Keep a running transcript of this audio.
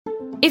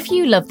If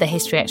you love the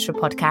History Extra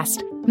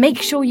podcast,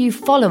 make sure you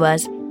follow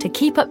us to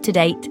keep up to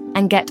date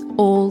and get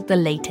all the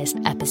latest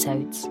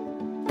episodes.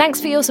 Thanks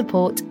for your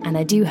support, and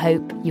I do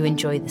hope you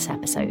enjoy this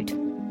episode.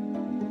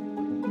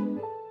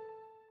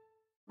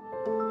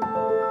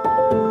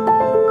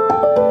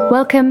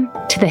 Welcome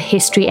to the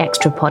History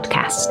Extra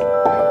podcast.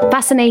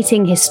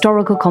 Fascinating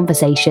historical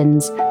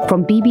conversations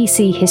from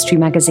BBC History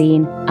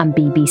Magazine and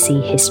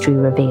BBC History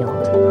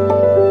Revealed.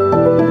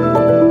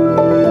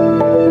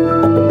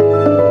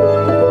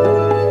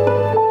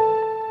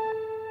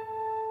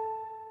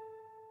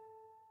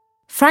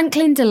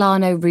 Franklin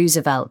Delano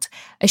Roosevelt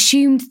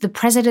assumed the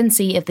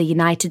presidency of the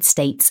United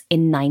States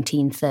in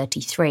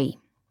 1933,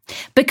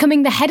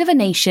 becoming the head of a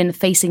nation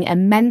facing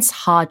immense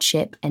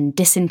hardship and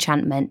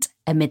disenchantment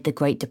amid the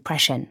Great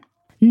Depression.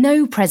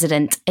 No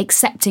president,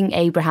 excepting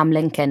Abraham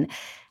Lincoln,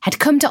 had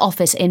come to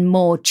office in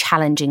more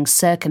challenging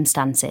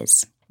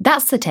circumstances.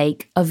 That's the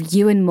take of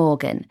Ewan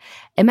Morgan,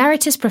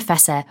 Emeritus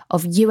Professor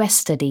of US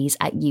Studies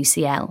at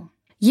UCL.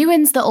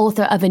 Ewan's the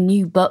author of a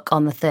new book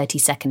on the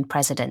 32nd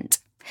president,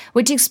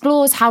 which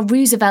explores how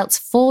Roosevelt's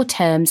 4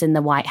 terms in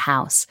the White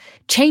House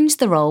changed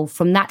the role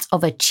from that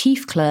of a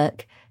chief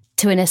clerk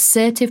to an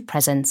assertive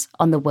presence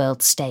on the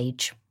world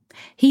stage.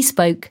 He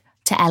spoke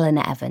to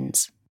Eleanor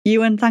Evans.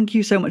 Ewan, thank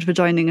you so much for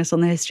joining us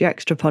on the History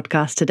Extra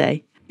podcast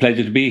today.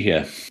 Pleasure to be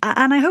here.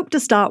 And I hope to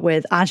start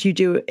with, as you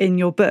do in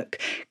your book,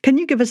 can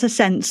you give us a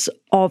sense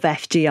of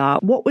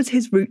FDR? What was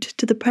his route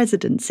to the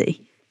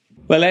presidency?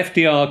 Well,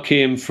 FDR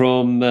came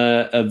from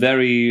a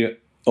very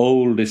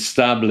old,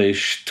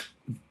 established,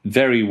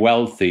 very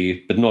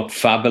wealthy, but not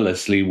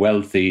fabulously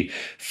wealthy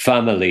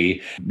family,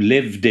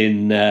 lived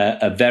in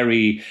a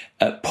very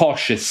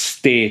posh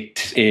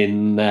estate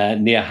in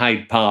near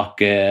Hyde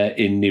Park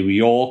in New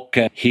York.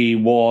 He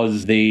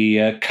was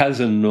the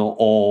cousin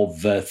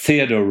of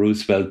Theodore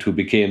Roosevelt, who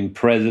became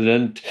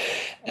president.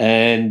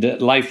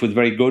 And life was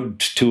very good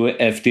to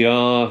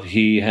FDR.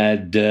 He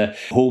had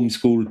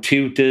homeschool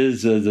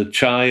tutors as a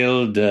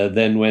child,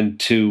 then went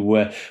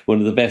to one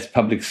of the best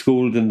public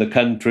schools in the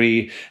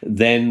country,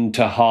 then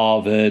to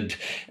Harvard.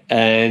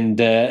 And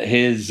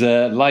his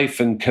life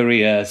and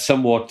career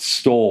somewhat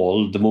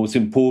stalled. The most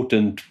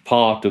important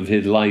part of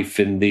his life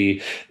in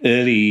the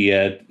early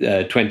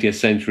 20th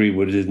century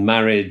was his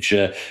marriage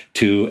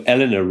to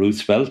Eleanor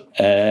Roosevelt,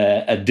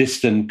 a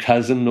distant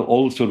cousin,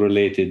 also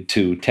related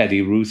to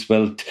Teddy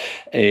Roosevelt,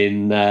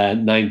 in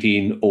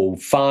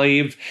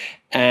 1905.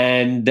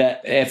 And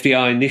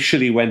FDR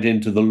initially went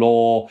into the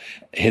law.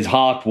 His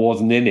heart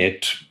wasn't in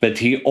it, but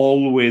he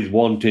always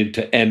wanted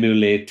to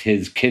emulate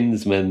his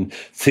kinsman,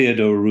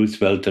 Theodore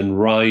Roosevelt, and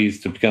rise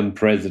to become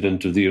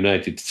president of the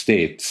United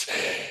States.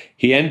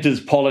 He enters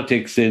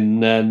politics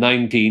in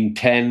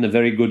 1910, a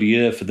very good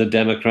year for the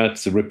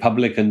Democrats. The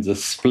Republicans are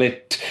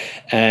split,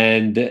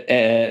 and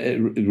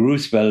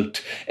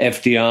Roosevelt,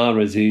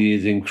 FDR, as he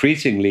is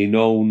increasingly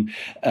known,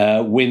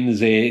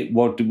 wins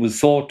what was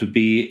thought to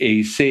be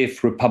a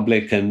safe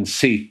Republican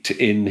seat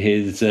in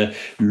his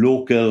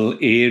local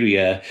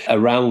area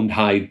around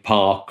Hyde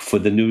Park for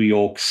the New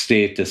York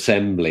State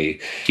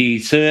Assembly. He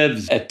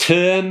serves a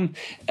term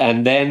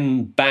and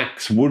then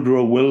backs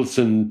Woodrow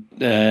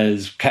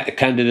Wilson's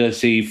candidacy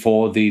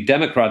for the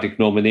Democratic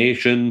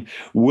nomination.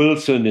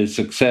 Wilson is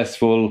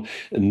successful,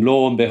 and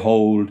lo and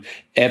behold,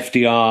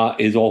 FDR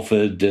is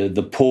offered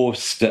the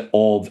post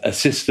of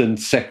Assistant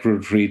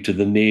Secretary to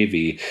the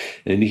Navy,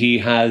 and he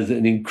has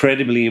an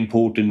incredibly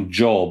important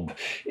job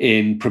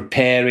in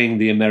preparing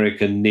the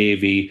American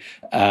Navy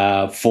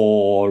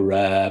for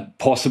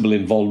possible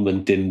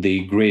involvement in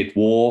the Great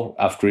War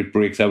after it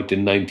breaks out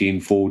in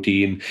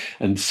 1914,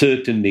 and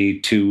certainly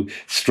to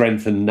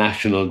strengthen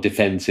national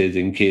defences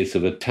in case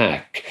of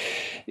attack.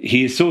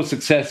 He is so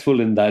successful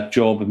in that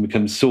job and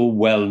becomes so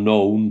well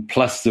known,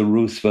 plus the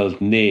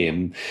Roosevelt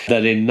name,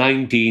 that in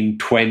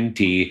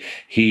 1920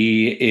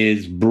 he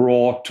is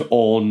brought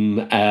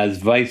on as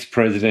vice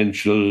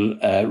presidential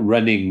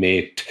running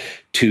mate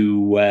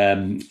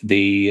to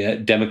the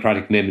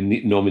Democratic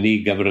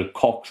nominee, Governor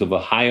Cox of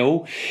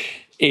Ohio.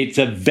 It's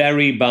a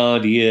very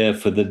bad year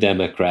for the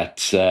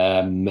Democrats.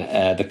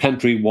 The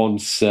country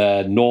wants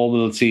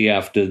normalcy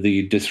after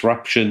the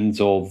disruptions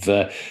of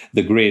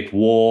the Great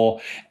War,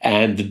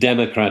 and the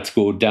Democrats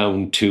go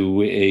down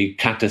to a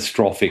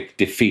catastrophic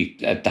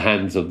defeat at the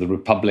hands of the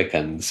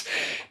Republicans.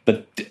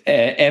 But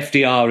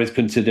FDR is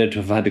considered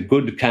to have had a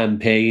good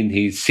campaign.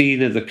 He's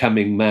seen as a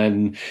coming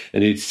man,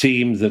 and it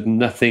seems that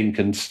nothing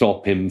can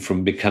stop him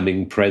from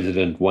becoming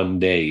president one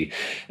day.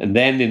 And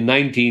then in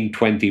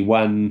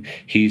 1921,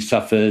 he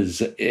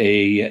suffers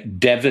a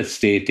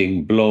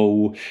devastating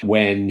blow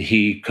when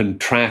he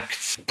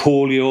contracts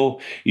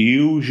polio,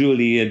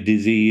 usually a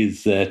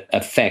disease that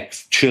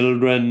affects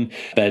children,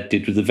 but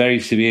it was a very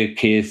severe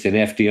case in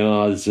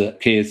FDR's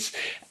case.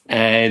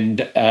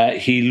 and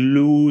he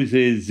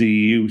loses the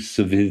use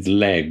of his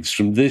legs.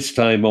 From this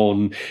time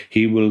on,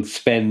 he will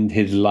spend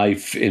his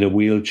life in a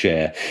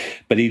wheelchair,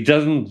 but he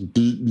doesn't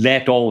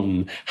let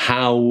on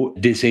how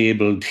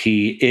disabled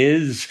he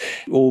is.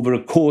 Over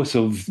a course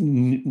of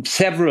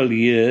several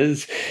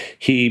years,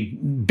 he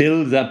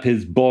builds up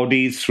his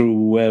body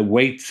through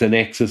weights and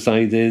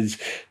exercises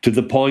to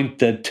the point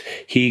that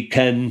he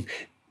can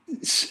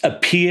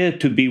appear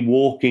to be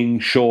walking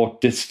short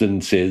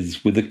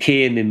distances with a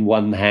cane in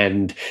one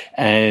hand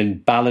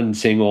and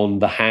balancing on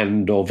the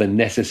hand of a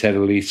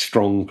necessarily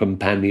strong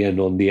companion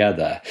on the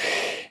other.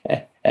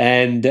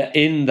 And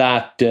in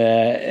that,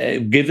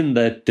 given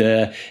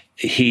that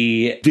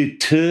he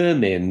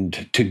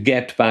determined to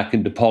get back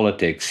into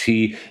politics,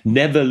 he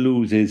never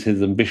loses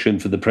his ambition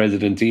for the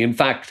presidency. In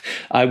fact,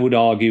 I would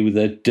argue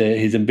that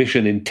his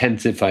ambition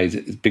intensifies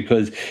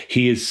because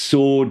he is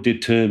so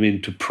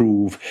determined to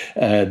prove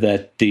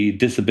that the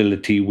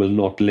disability will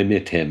not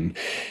limit him.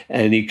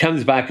 And he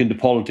comes back into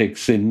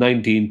politics in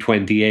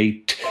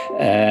 1928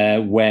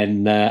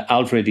 when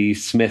Alfred E.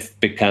 Smith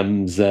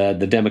becomes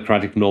the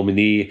Democratic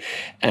nominee,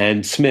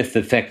 and Smith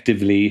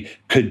effectively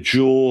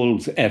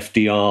cajoles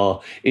FDR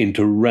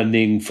into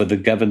running for the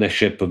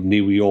governorship of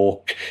New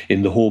York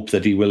in the hope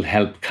that he will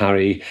help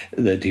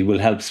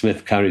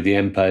Smith carry the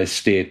Empire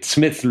State.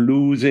 Smith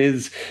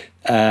loses.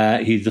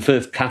 He's the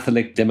first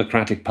Catholic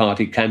Democratic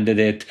Party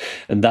candidate,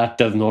 and that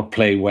does not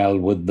play well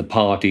with the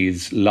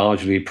party's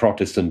largely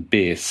Protestant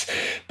base.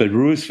 But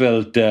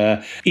Roosevelt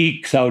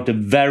ekes out a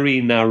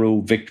very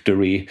narrow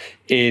victory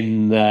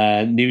in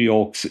New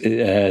York's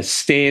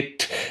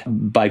state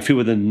by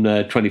fewer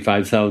than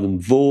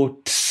 25,000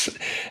 votes.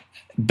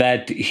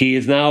 But he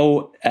is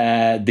now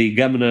the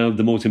governor of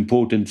the most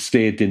important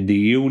state in the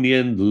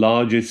Union, the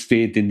largest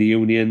state in the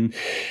Union.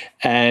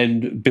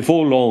 And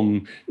before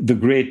long, the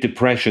Great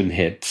Depression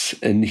hits,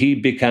 and he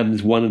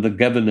becomes one of the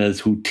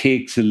governors who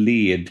takes a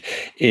lead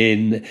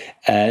in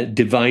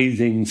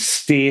devising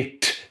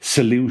state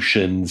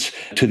solutions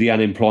to the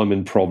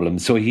unemployment problem.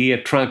 So he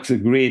attracts a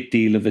great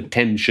deal of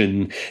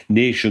attention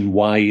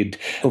nationwide.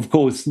 Of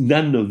course,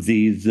 none of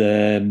these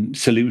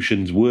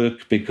solutions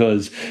work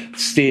because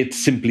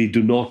states simply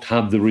do not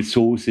have the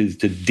resources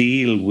to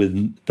deal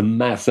with the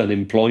mass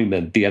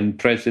unemployment, the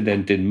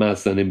unprecedented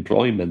mass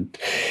unemployment.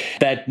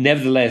 But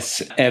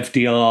nevertheless,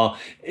 FDR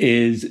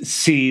is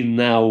seen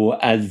now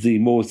as the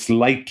most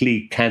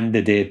likely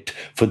candidate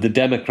for the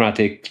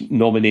Democratic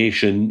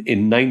nomination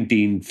in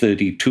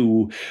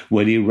 1932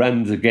 when he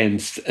runs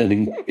against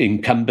an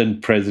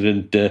incumbent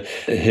president,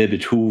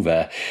 Herbert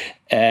Hoover.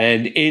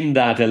 And in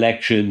that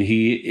election,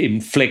 he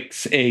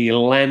inflicts a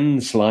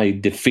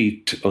landslide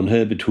defeat on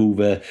Herbert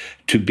Hoover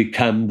to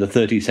become the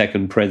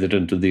 32nd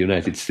president of the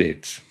United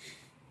States.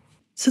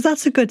 So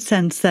that's a good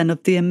sense then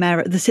of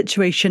the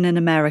situation in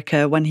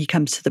America when he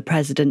comes to the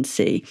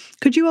presidency.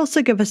 Could you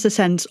also give us a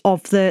sense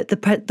of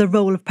the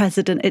role of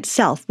president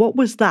itself? What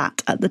was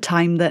that at the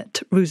time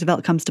that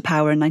Roosevelt comes to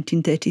power in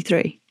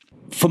 1933?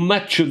 For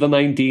much of the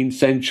 19th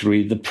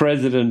century, the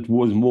president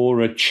was more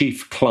a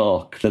chief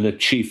clerk than a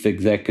chief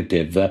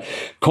executive.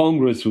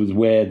 Congress was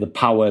where the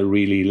power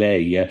really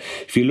lay.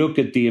 If you look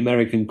at the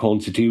American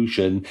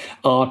Constitution,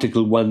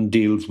 Article 1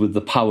 deals with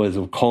the powers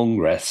of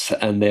Congress,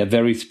 and they're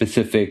very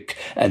specific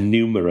and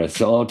numerous.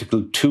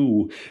 Article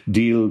 2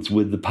 deals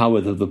with the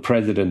powers of the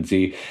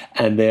presidency,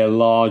 and they're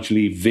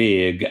largely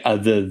vague,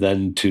 other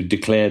than to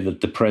declare that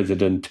the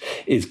president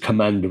is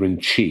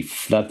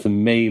commander-in-chief. That's the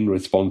main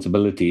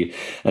responsibility.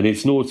 And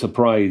it's no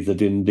surprise that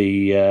in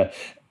the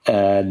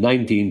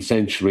 19th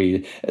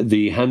century,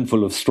 the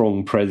handful of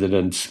strong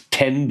presidents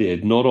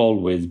tended, not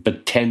always,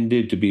 but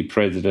tended to be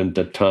president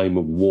at time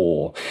of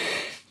war.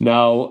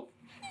 Now,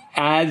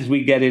 as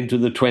we get into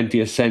the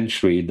 20th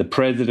century, the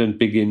president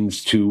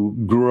begins to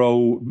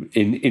grow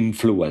in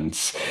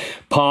influence,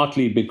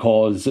 partly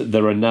because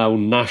there are now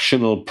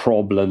national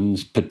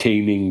problems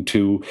pertaining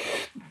to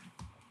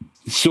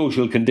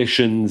social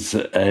conditions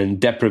and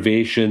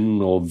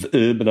deprivation of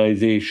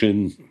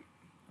urbanization,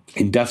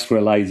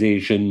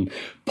 industrialization,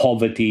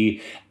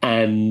 poverty,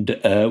 and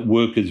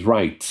workers'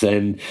 rights.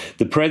 And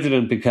the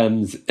president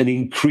becomes an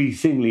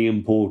increasingly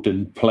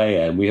important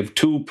player. And we have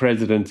two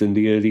presidents in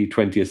the early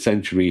 20th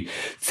century,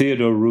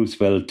 Theodore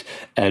Roosevelt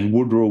and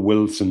Woodrow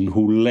Wilson,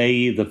 who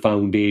lay the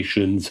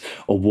foundations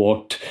of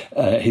what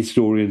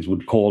historians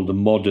would call the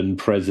modern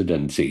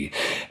presidency.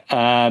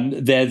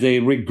 There's a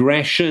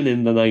regression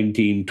in the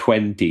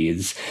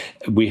 1920s.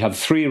 We have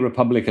three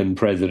Republican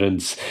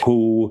presidents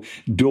who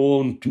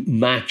don't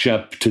match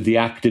up to the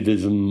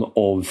activism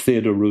of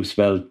Theodore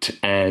Roosevelt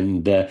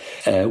and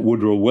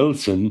Woodrow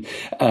Wilson.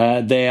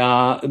 They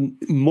are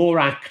more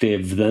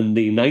active than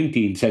the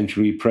 19th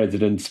century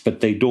presidents,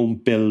 but they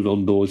don't build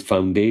on those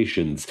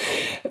foundations.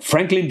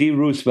 Franklin D.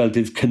 Roosevelt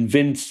is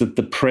convinced that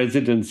the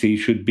presidency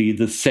should be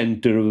the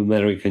center of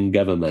American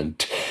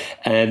government.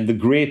 And the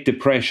Great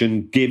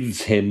Depression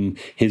gives him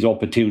his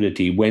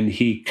opportunity. When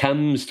he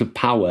comes to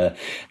power,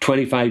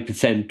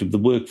 25% of the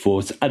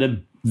workforce at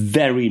a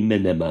very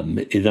minimum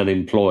is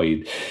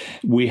unemployed.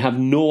 We have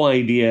no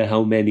idea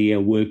how many are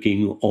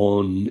working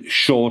on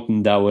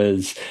shortened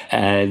hours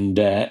and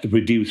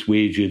reduced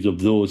wages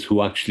of those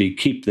who actually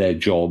keep their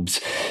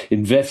jobs.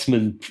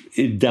 Investment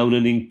is down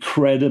an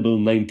incredible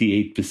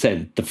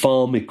 98%. The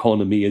farm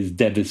economy is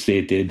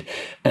devastated,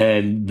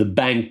 and the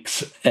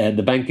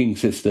banking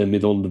system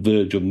is on the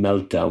verge of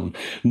meltdown.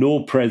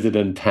 No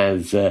president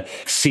has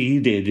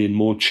succeeded in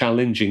more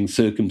challenging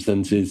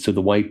circumstances to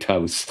the White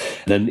House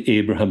than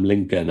Abraham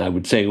Lincoln. I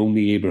would say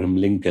only Abraham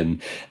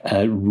Lincoln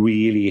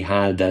really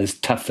had as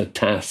tough a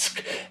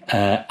task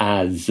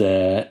as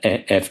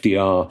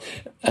FDR.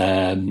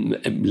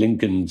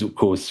 Lincoln's, of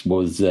course,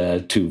 was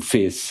to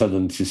face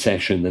Southern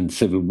secession and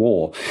civil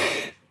war.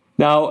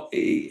 Now,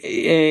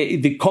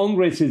 the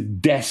Congress is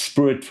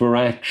desperate for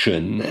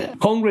action.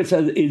 Congress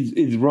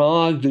is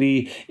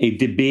largely a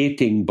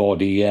debating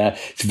body.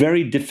 It's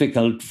very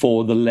difficult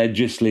for the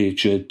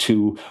legislature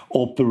to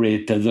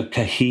operate as a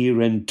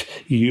coherent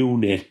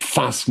unit,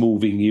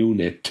 fast-moving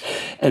unit.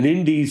 And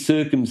in these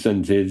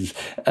circumstances,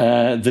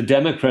 the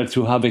Democrats,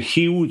 who have a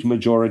huge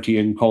majority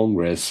in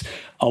Congress,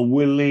 are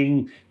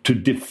willing to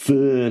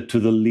defer to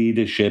the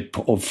leadership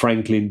of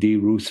Franklin D.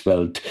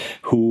 Roosevelt,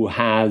 who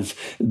has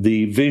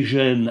the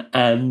vision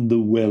and the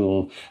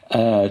will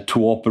to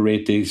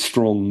operate a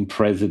strong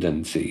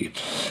presidency.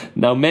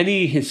 Now,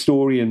 many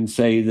historians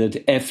say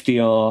that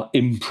FDR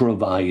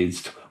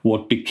improvised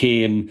what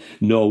became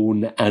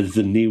known as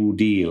the New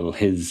Deal,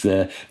 his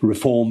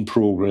reform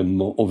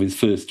program of his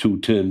first 2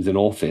 terms in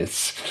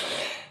office.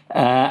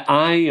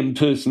 I am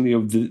personally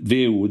of the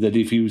view that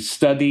if you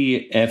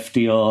study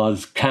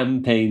FDR's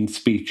campaign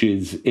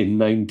speeches in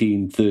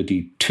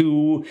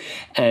 1932,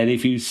 and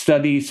if you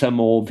study some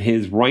of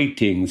his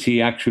writings,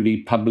 he actually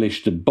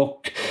published a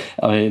book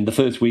in the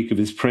first week of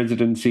his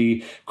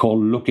presidency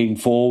called Looking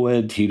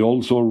Forward. He'd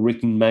also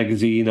written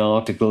magazine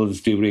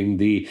articles during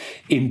the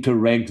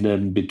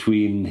interregnum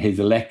between his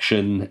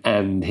election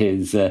and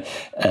his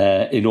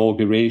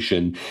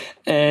inauguration.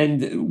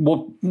 And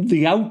what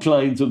the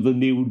outlines of the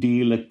New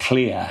Deal are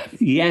clear.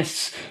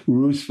 Yes,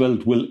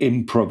 Roosevelt will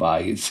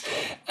improvise,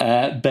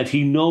 but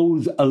he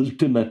knows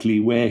ultimately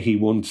where he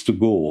wants to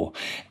go.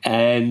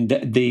 And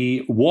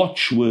the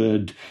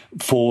watchword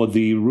for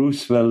the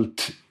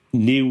Roosevelt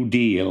New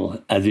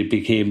Deal, as it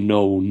became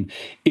known,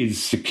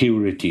 is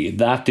security.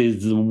 That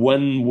is the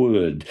one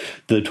word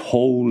that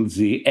holds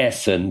the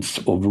essence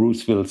of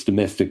Roosevelt's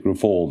domestic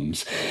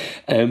reforms.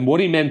 And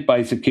what he meant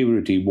by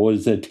security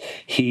was that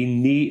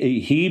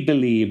he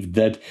believed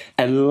that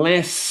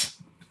unless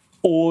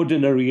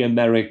ordinary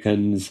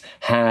Americans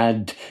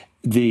had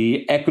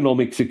the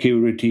economic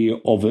security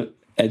of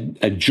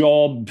a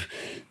job,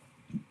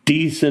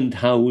 decent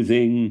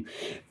housing,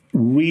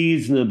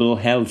 reasonable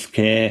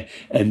healthcare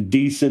and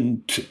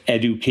decent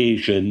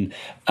education,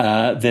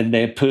 then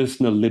their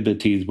personal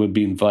liberties were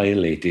being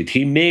violated.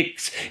 He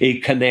makes a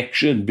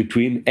connection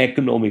between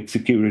economic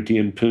security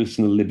and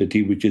personal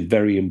liberty, which is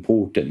very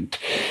important.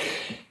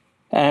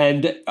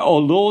 And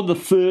although the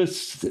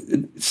first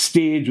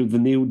stage of the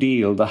New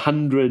Deal, the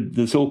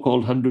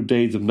so-called 100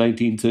 Days of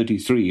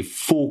 1933,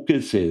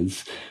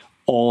 focuses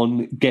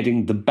on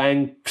getting the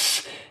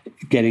banks,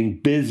 getting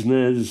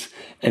business,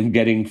 and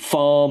getting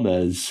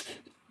farmers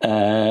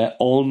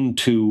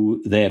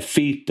onto their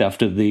feet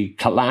after the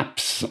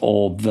collapse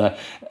of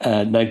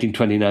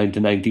 1929 to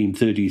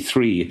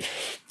 1933.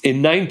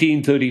 In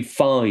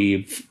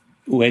 1935,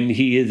 when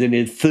he is in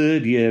his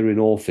third year in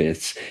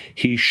office,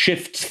 he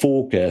shifts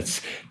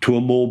focus to a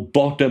more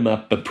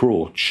bottom-up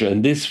approach.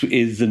 And this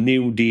is the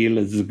New Deal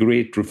as a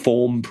great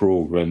reform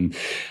program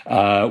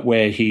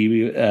where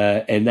he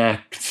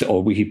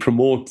he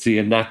promotes the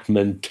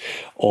enactment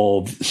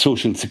of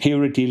social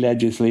security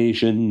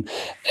legislation,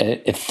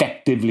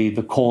 effectively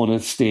the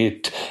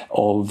cornerstone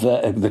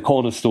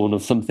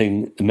of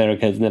something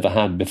America has never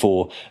had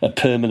before, a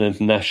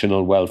permanent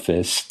national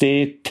welfare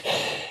state.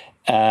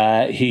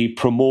 He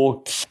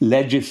promotes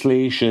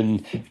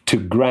legislation to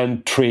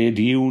grant trade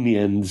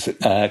unions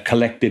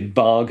collective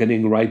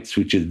bargaining rights,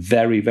 which is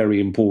very, very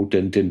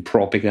important in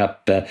propping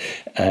up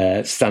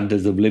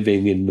standards of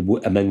living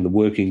among the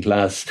working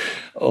class.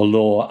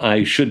 Although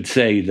I should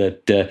say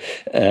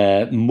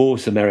that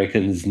most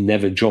Americans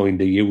never joined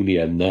the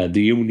union.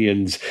 The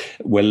unions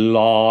were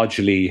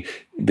largely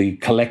the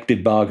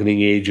collective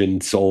bargaining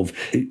agents of,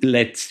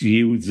 let's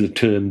use the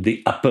term,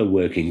 the upper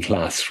working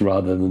class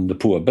rather than the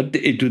poor. But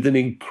it was an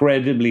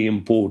incredibly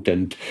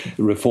important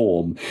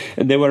reform.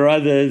 And there were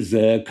others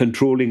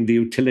controlling the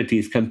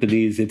utilities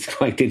companies. It's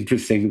quite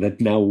interesting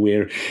that now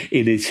we're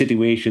in a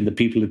situation that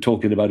people are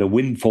talking about a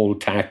windfall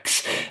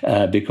tax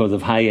because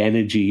of high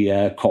energy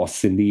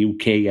costs in the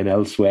UK and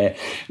elsewhere.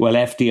 Well,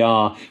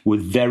 FDR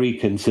was very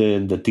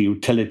concerned that the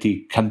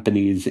utility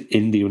companies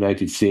in the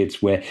United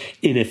States were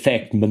in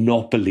effect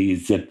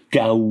monopolies that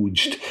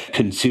gouged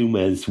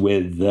consumers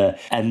with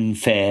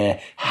unfair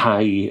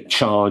high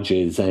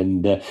charges,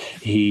 and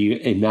he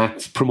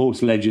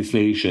promotes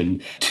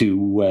legislation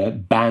to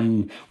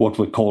ban what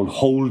were called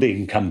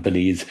holding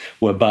companies,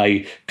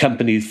 whereby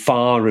companies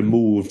far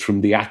removed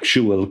from the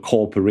actual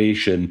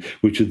corporation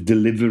which was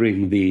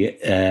delivering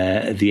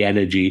the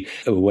energy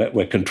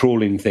were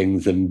controlling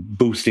things and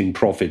boosting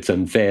profits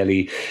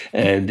unfairly.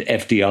 And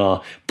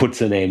FDR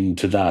puts an end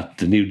to that.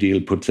 The New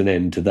Deal puts an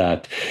end to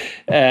that.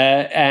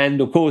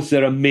 And of course,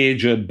 there are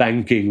major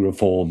banking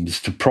reforms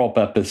to prop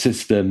up a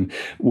system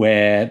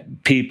where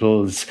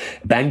people's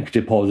bank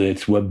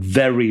deposits were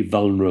very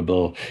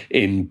vulnerable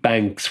in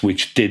banks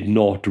which did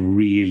not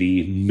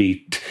really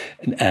meet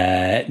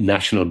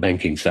national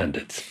banking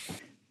standards.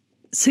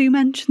 So you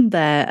mentioned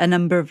there a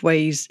number of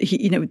ways,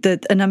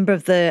 a number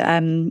of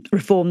the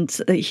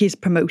reforms that he's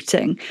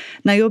promoting.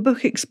 Now, your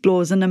book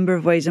explores a number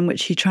of ways in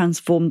which he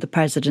transformed the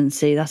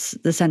presidency. That's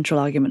the central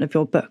argument of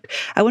your book.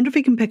 I wonder if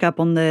we can pick up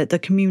on the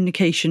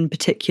communication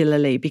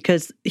particularly,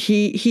 because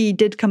he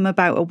did come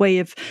about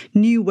a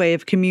new way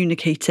of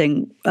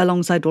communicating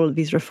alongside all of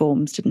these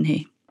reforms, didn't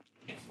he?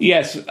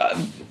 Yes,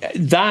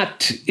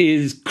 that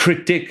is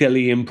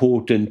critically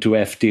important to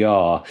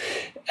FDR.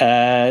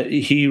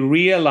 He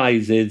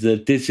realizes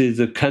that this is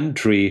a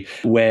country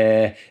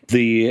where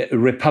the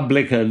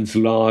Republicans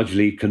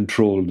largely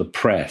control the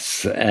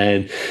press,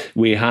 and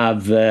we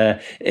have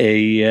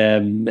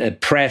a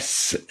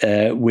press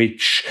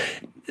which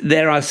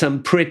there are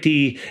some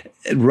pretty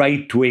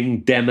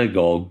right-wing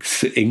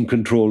demagogues in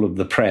control of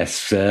the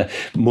press,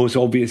 most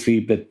obviously,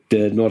 but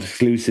not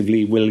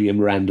exclusively, William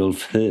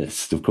Randolph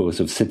Hearst, of course,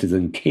 of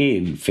Citizen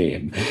Kane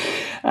fame.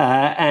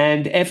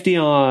 And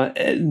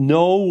FDR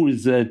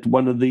knows that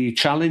one of the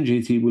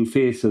challenges he will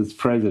face as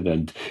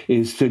president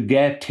is to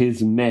get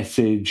his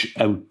message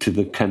out to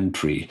the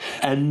country,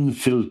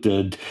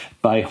 unfiltered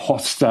by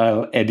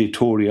hostile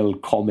editorial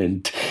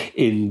comment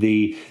in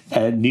the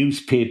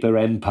newspaper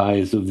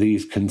empires of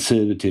these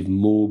conservative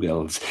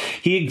moguls.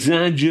 He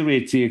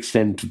exaggerates the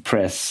extent of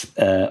press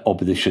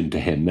opposition to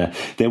him.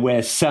 There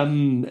were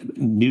some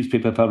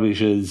newspaper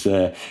publishers,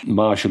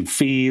 Marshall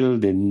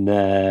Field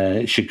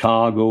in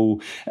Chicago,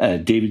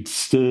 David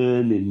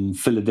Stern in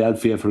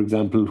Philadelphia, for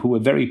example, who were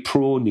very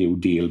pro-New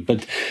Deal.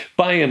 But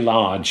by and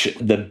large,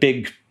 the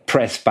big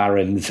press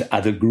barons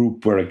as a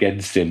group were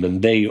against him,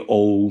 and they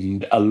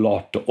owned a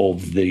lot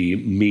of the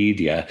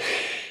media.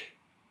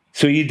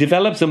 So he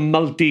develops a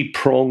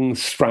multi-pronged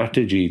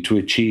strategy to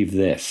achieve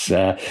this.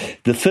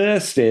 The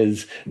first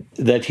is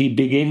that he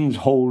begins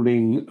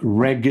holding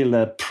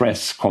regular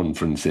press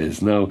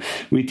conferences. Now,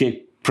 we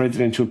take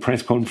presidential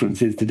press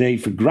conferences today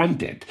for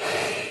granted.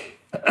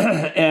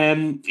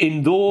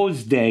 In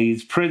those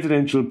days,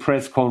 presidential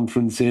press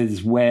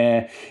conferences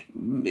were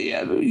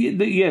they'd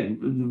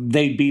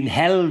been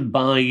held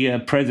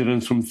by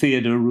presidents from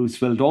Theodore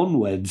Roosevelt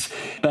onwards,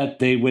 but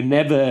they were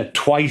never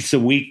twice a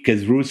week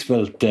as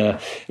Roosevelt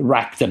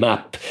racked them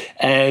up.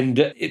 And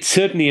it's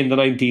certainly in the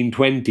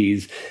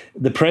 1920s,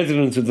 the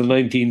presidents of the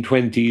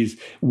 1920s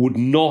would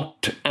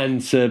not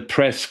answer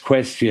press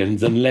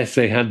questions unless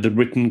they had the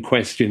written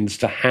questions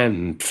to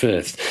hand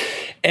first.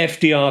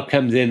 FDR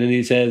comes in and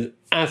he says,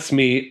 ask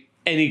me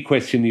any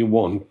question you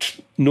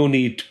want. No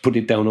need to put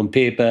it down on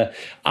paper.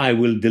 I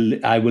will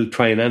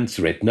try and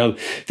answer it. Now,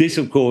 this,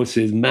 of course,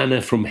 is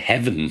manna from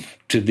heaven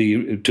to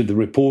the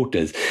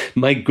reporters.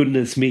 My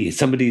goodness me,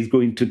 somebody is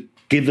going to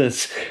give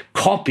us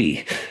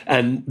copy.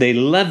 And they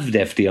loved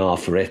FDR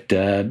for it.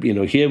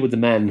 Here was a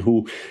man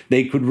who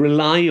they could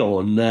rely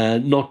on,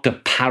 not to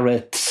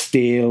parrot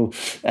stale,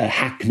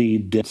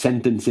 hackneyed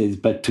sentences,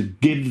 but to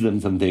give them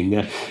something.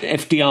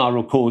 FDR,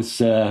 of course,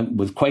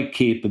 was quite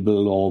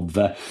capable of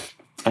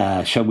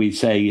shall we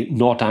say,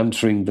 not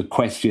answering the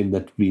question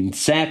that's been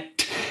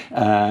set.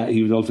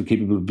 He was also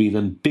capable of being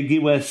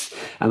ambiguous,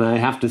 and I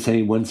have to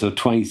say once or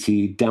twice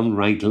he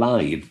downright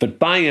lied. But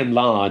by and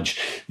large,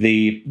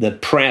 the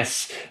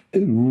press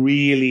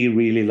really,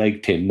 really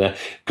liked him.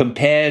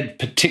 Compared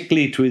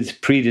particularly to his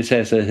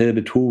predecessor,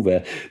 Herbert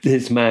Hoover,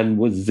 this man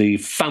was the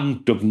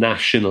fount of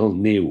national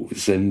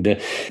news.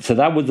 And so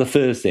that was the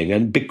first thing.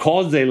 And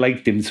because they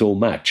liked him so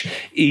much,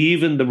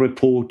 even the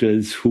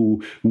reporters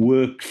who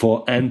worked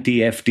for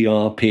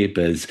anti-FDR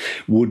papers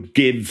would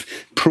give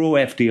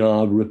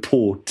pro-FDR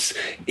reports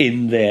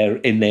in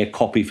their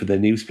copy for their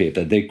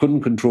newspaper. They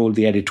couldn't control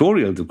the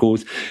editorials, of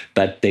course,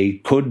 but they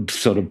could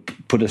sort of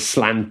put a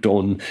slant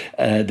on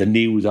the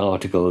news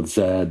articles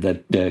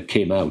that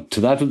came out.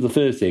 So that was the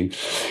first thing.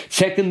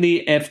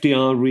 Secondly,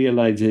 FDR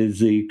realizes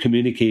the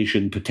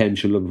communication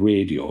potential of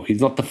radio.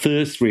 He's not the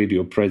first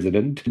radio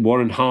president.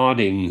 Warren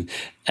Harding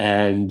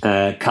and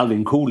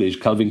Calvin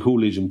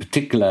Coolidge in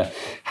particular,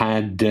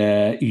 had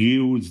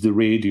used the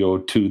radio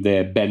to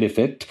their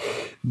benefit,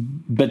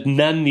 but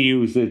none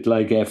used it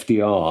like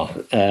FDR.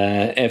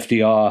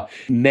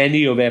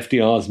 Many of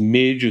FDR's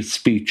major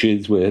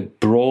speeches were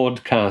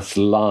broadcast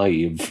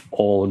live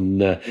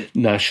on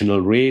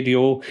national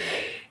radio.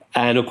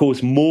 And, of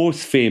course,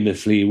 most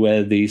famously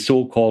were the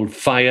so-called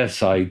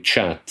fireside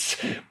chats,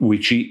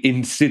 which he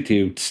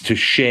institutes to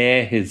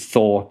share his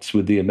thoughts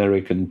with the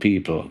American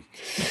people.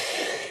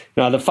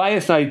 Now, the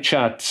fireside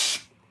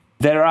chats,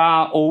 there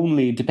are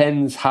only,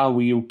 depends how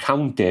you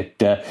count it,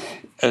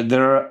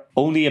 there are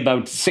only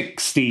about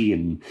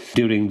 16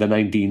 during the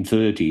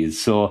 1930s.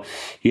 So,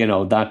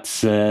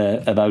 that's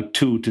about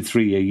 2 to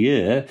 3 a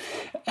year.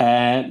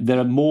 There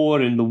are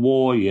more in the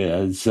war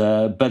years,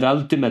 but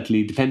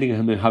ultimately, depending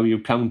on how you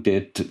count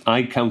it,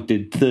 I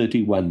counted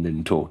 31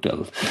 in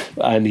total.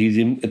 And he's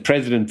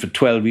president for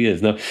 12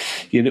 years. Now,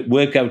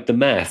 work out the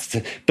maths.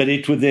 But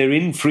it was their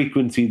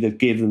infrequency that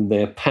gave them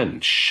their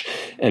punch.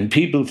 And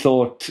people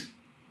thought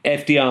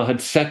FDR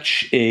had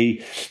such a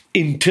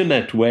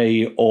intimate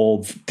way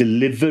of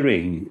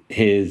delivering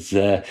his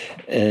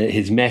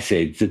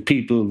message that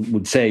people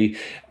would say,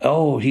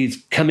 "Oh, he's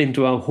come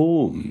into our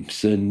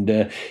homes,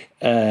 and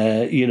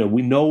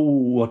we know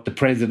what the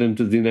President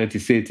of the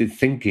United States is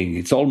thinking.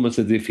 It's almost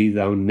as if he's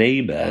our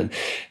neighbour."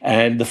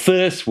 And the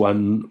first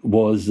one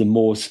was the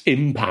most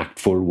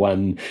impactful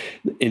one.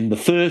 In the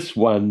first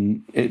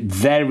one,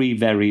 very,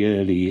 very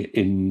early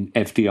in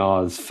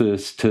FDR's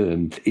first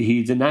term,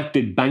 he's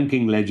enacted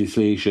banking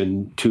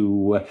legislation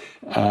to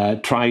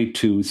try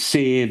to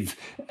save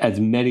as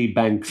many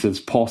banks as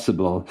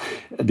possible.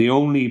 The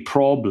only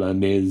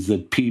problem is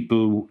that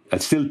people are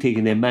still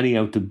taking their money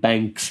out of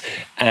banks,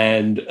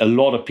 and a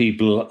lot of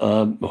people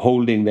are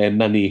holding their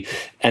money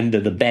under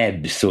the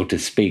bed, so to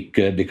speak,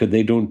 because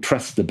they don't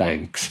trust the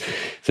banks.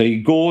 So he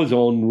goes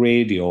on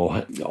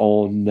radio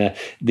on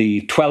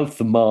the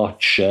 12th of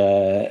March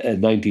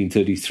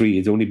 1933.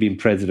 He's only been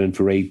president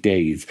for 8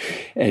 days.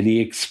 And he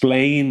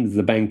explains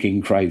the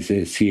banking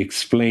crisis. He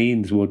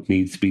explains what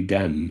needs to be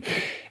done.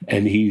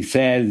 And he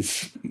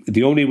says,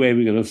 the only way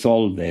we're going to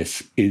solve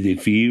this is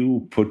if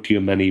you put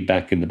your money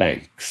back in the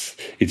banks.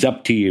 It's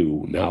up to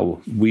you. Now,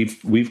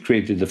 we've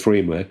created the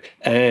framework.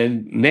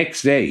 And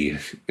next day,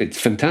 it's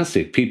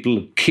fantastic. People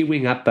are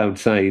queuing up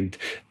outside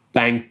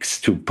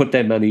banks to put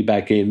their money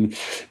back in.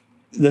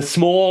 The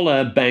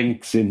smaller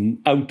banks in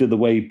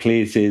out-of-the-way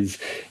places,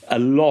 a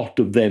lot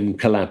of them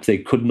collapsed. They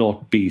could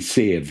not be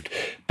saved.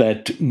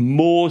 But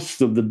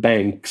most of the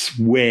banks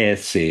were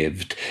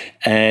saved.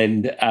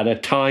 And at a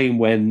time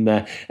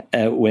when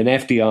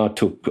FDR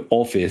took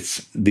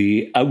office,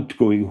 the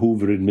outgoing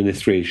Hoover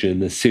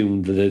administration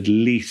assumed that at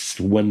least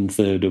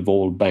 1/3 of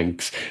all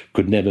banks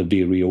could never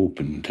be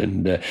reopened.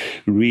 And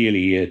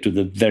really, to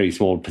the very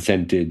small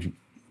percentage,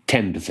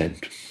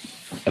 10%.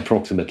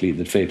 Approximately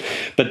that failed.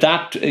 But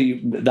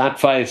that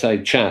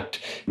fireside chat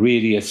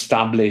really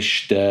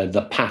established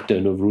the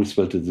pattern of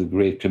Roosevelt as a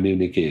great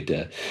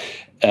communicator.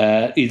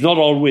 He's not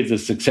always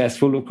as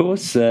successful, of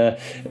course,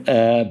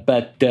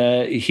 but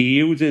he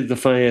uses the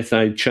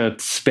fireside chat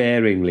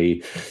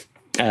sparingly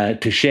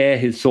to share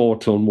his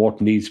thoughts on what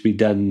needs to be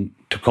done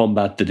to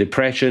combat the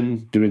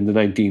Depression during the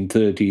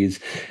 1930s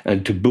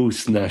and to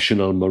boost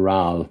national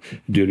morale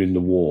during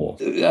the war.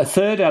 A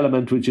third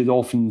element, which is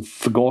often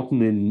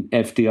forgotten in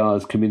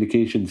FDR's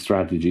communication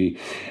strategy,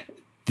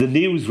 the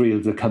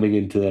newsreels are coming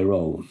into their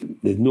own.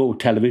 There's no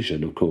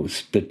television, of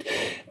course, but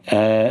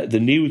the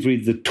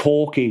newsreels, the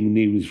talking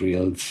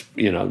newsreels,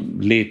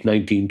 late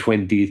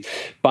 1920s.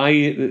 By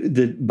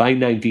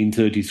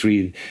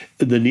 1933,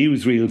 the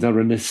newsreels are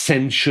an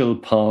essential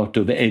part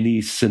of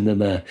any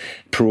cinema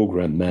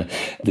program.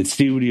 The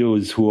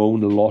studios who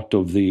own a lot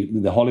of the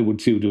Hollywood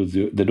studios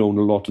that own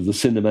a lot of the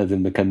cinemas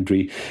in the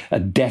country are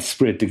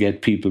desperate to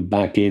get people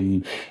back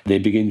in. They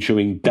begin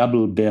showing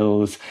double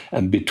bills,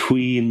 and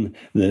between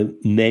the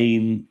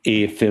main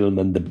A film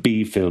and the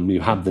B film, you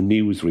have the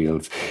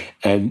newsreels.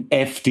 And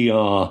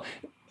FDR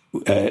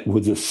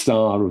was a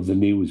star of the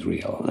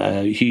newsreel.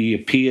 He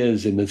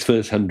appears in his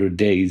first 100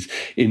 days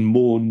in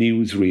more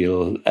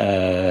newsreel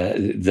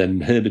than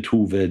Herbert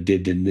Hoover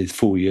did in his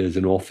 4 years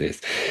in office.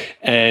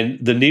 And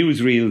the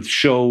newsreels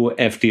show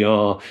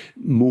FDR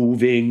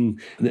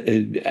moving,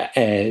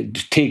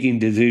 taking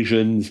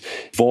decisions.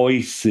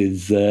 Voice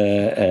is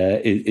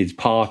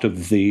part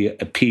of the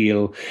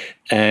appeal.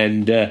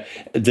 And the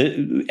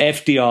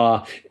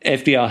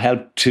FDR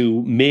helped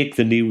to make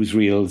the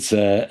newsreels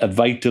a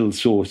vital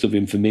source of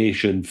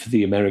information for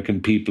the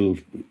American people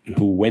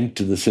who went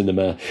to the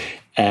cinema,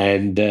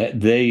 and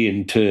they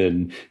in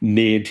turn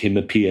made him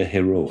appear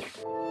heroic.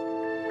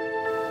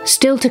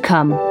 Still to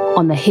come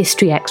on the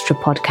History Extra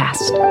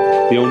podcast.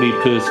 The only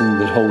person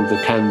that holds a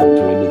candle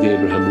to him is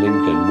Abraham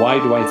Lincoln. Why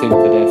do I think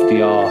that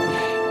FDR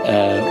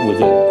was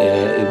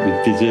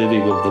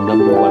deserving of the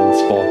number one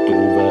spot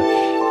over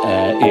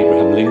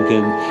Abraham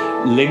Lincoln?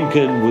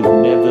 Lincoln was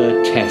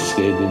never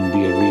tested in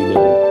the arena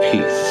of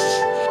peace.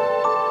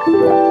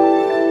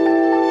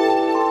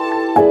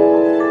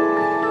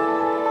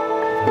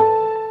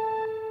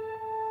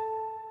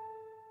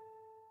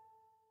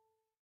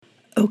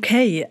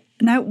 Okay.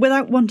 Now,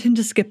 without wanting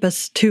to skip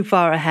us too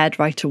far ahead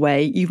right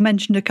away, you've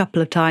mentioned a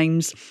couple of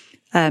times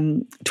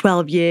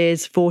 12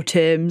 years, 4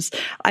 terms.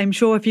 I'm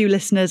sure a few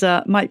listeners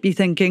might be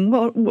thinking,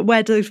 well,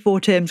 where do those 4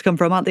 terms come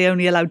from? Aren't they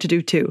only allowed to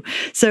do 2?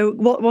 So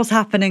what was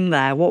happening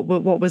there?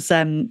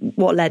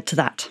 What led to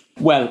that?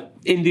 Well,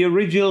 in the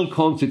original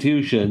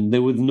Constitution,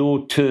 there was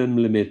no term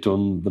limit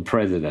on the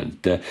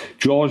president.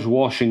 George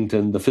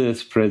Washington, the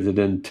first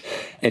president,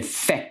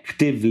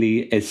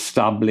 effectively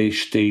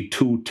established a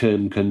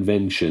 2-term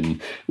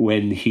convention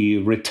when he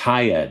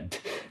retired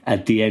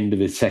at the end of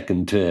his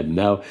second term.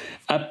 Now,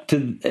 up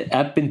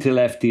until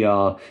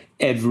FDR,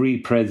 every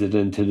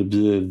president had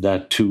observed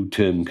that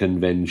 2-term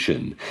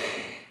convention.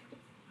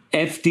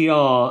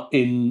 FDR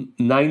in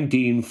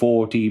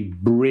 1940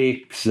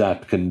 breaks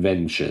that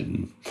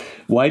convention.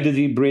 Why does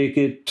he break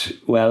it?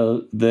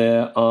 Well,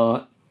 there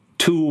are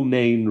 2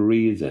 main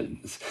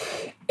reasons.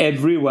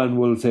 Everyone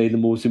will say the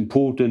most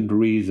important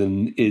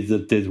reason is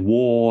that there's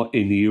war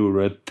in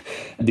Europe.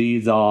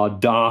 These are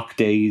dark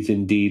days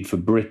indeed for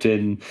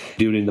Britain.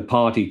 During the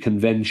party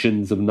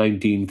conventions of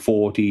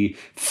 1940,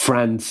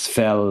 France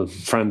fell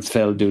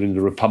during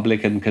the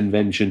Republican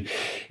convention.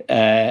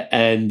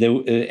 And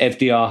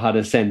FDR had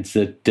a sense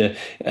that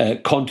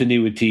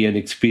continuity and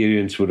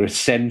experience were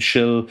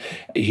essential.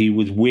 He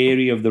was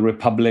wary of the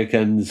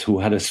Republicans, who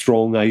had a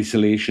strong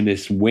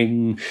isolationist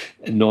wing,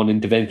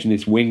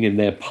 non-interventionist wing in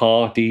their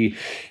party.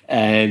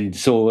 And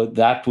so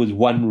that was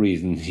one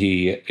reason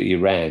he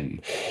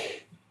ran.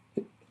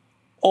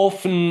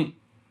 Often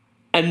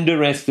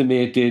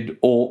underestimated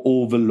or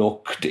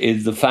overlooked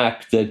is the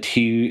fact that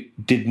he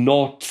did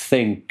not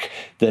think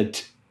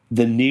that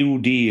the New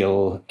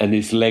Deal and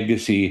its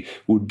legacy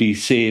would be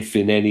safe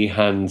in any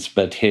hands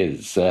but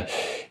his.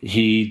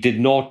 He did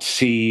not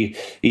see,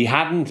 he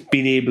hadn't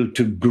been able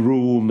to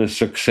groom a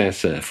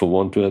successor, for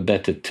want of a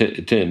better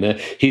term.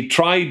 He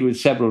tried with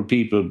several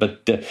people,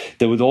 but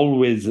there was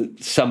always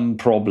some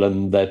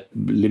problem that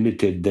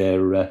limited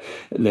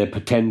their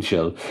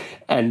potential.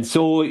 And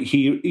so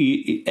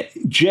he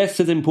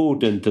just as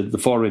important as the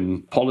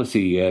foreign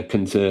policy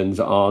concerns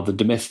are the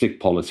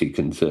domestic policy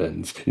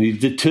concerns. And he's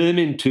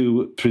determined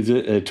to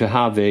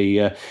have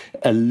a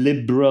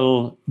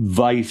liberal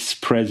vice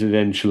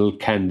presidential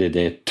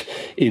candidate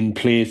in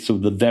place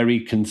of the very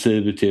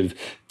conservative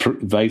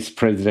vice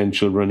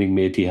presidential running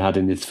mate he had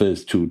in his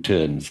first 2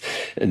 terms.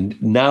 And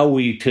now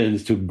he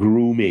turns to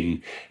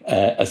grooming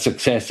a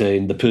successor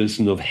in the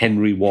person of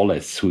Henry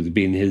Wallace, who's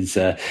been his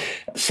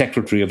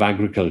Secretary of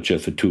Agriculture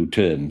for 2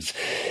 terms.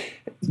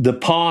 The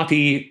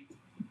party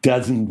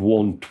doesn't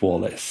want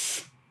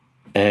Wallace.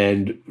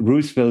 And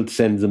Roosevelt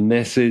sends a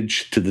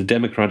message to the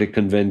Democratic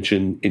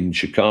Convention in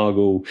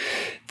Chicago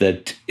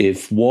that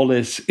if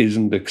Wallace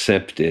isn't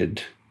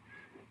accepted,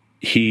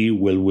 he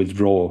will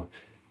withdraw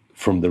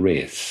from the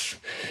race.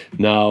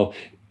 Now,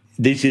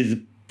 this is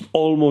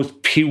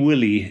almost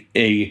purely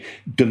a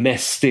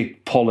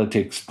domestic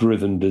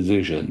politics-driven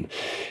decision.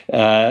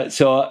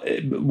 So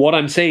what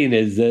I'm saying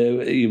is,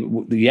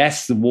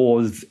 yes, the war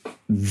was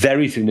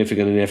very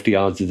significant in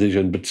FDR's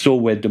decision, but so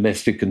were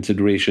domestic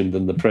considerations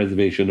and the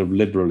preservation of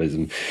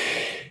liberalism.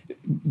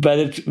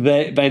 But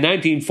by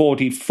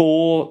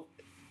 1944,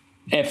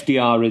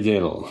 FDR is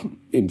ill.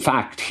 In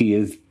fact, he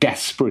is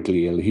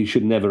desperately ill. He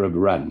should never have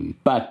run.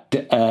 But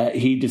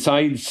he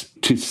decides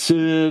to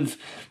serve,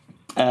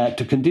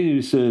 to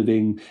continue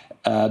serving,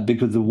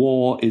 because the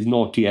war is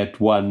not yet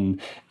won,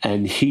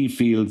 and he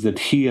feels that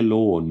he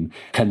alone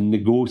can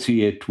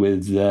negotiate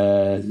with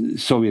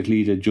Soviet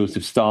leader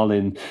Joseph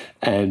Stalin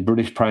and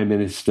British Prime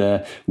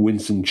Minister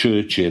Winston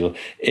Churchill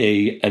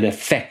an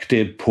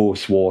effective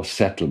post-war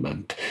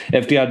settlement.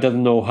 FDR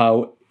doesn't know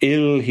how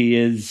ill he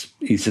is.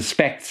 He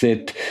suspects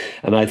it,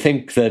 and I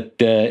think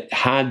that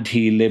had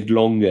he lived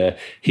longer,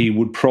 he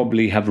would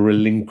probably have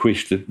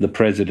relinquished the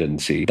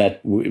presidency.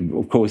 But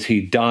of course,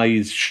 he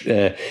dies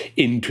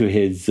into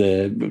his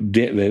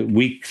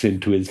weeks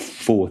into his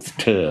 4th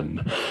term.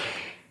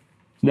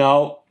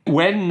 Now,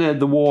 when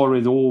the war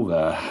is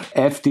over,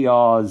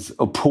 FDR's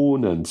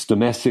opponents,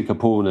 domestic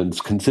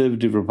opponents,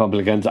 conservative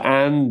Republicans,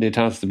 and, it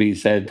has to be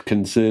said,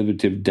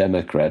 conservative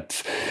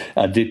Democrats,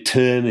 are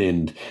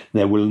determined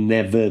there will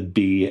never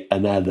be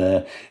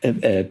another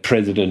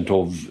president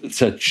of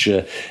such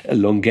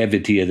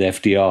longevity as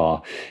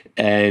FDR.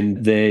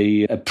 And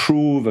they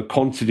approve a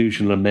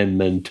constitutional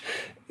amendment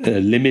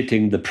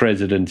limiting the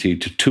presidency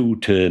to 2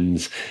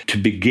 terms to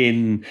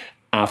begin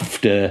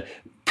after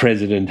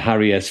President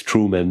Harry S.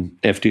 Truman,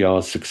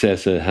 FDR's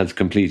successor, has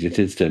completed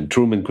his term.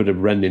 Truman could have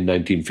run in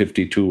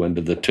 1952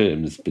 under the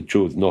terms, but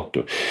chose not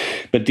to.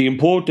 But the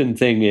important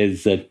thing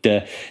is that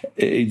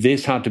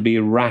this had to be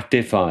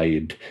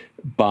ratified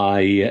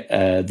by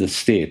the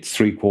states,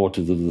 3/4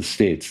 of the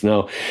states.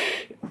 Now,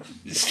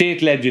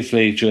 state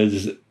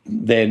legislatures,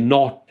 they're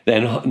not,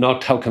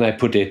 how can I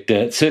put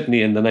it,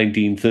 certainly in the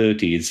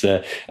 1930s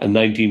and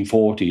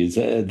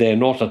 1940s, they're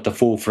not at the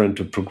forefront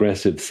of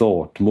progressive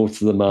thought. Most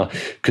of them are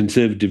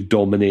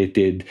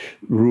conservative-dominated,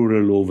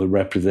 rural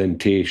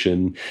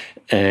over-representation,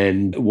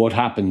 And what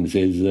happens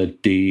is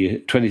that the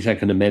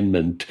 22nd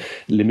Amendment,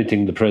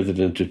 limiting the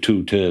president to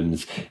 2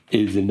 terms,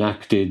 is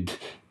enacted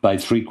by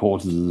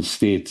 3/4 of the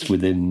states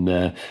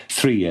within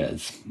 3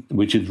 years,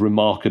 which is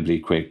remarkably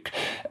quick.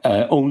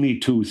 Only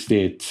 2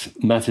 states,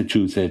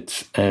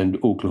 Massachusetts and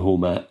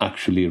Oklahoma,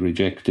 actually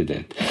rejected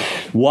it.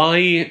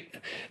 Why?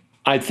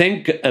 I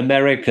think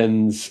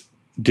Americans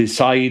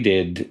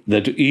decided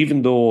that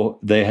even though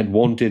they had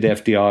wanted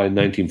FDR in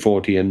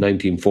 1940 and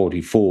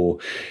 1944,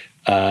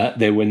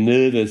 they were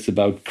nervous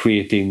about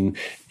creating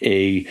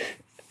a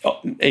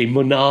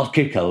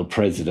monarchical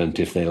president,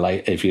 if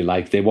you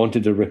like. They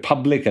wanted a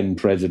Republican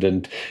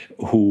president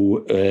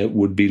who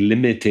would be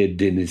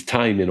limited in his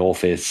time in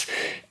office,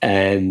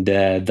 and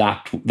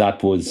that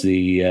was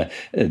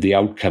the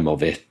outcome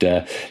of it.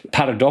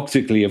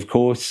 Paradoxically, of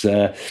course,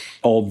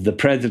 of the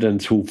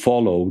presidents who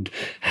followed,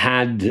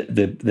 had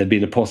there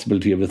been a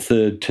possibility of a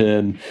 3rd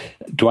term,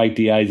 Dwight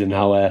D.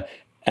 Eisenhower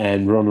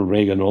and Ronald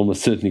Reagan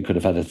almost certainly could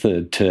have had a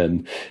 3rd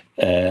term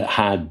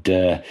had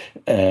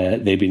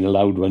they been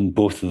allowed one,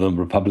 both of them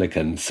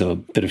Republicans. So a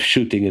bit of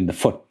shooting in the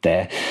foot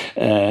there.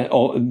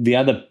 Or the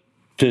other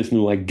person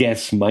who I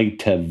guess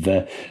might have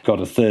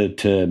got a 3rd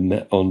term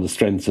on the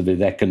strength of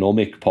his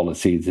economic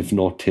policies, if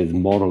not his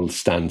moral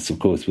stance, of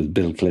course, was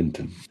Bill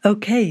Clinton.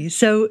 Okay,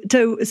 so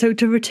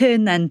to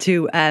return then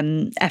to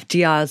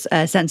FDR's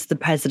sense of the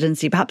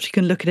presidency, perhaps you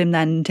can look at him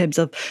then in terms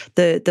of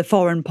the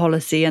foreign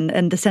policy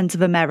and the sense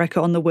of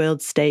America on the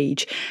world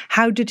stage.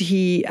 How did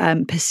he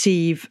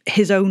perceive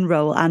his own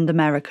role and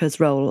America's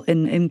role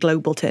in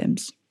global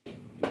terms?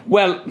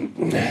 Well,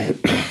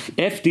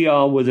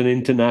 FDR was an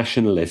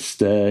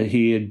internationalist.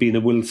 He had been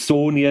a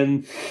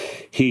Wilsonian.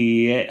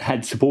 He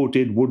had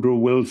supported Woodrow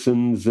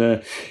Wilson's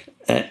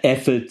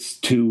efforts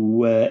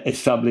to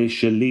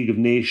establish a League of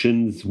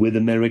Nations with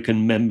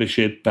American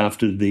membership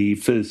after the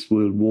First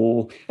World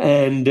War.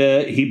 And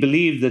he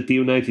believed that the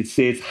United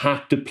States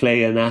had to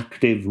play an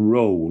active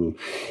role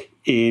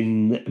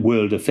in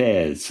world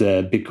affairs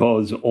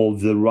because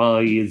of the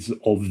rise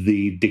of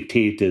the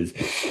dictators.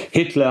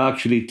 Hitler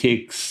actually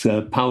takes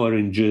power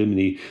in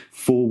Germany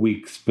 4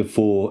 weeks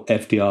before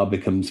FDR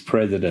becomes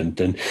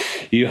president. And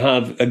you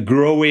have a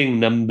growing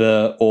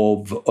number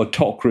of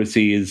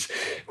autocracies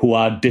who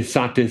are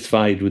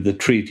dissatisfied with the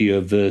Treaty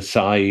of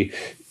Versailles,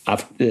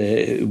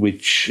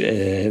 which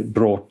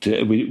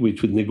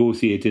was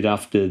negotiated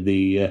after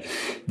the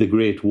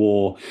Great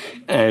War,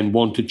 and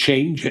want to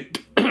change it.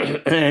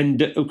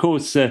 And of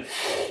course,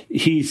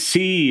 he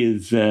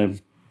sees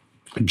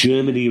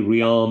Germany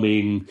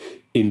rearming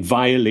in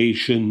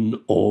violation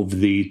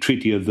of the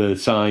Treaty of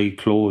Versailles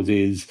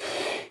clauses.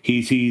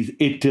 He sees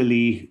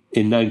Italy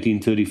in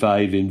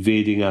 1935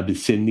 invading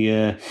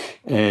Abyssinia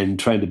and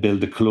trying to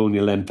build a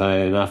colonial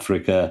empire in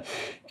Africa.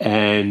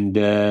 And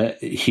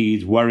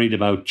he's worried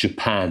about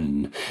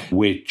Japan,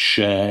 which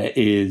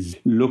is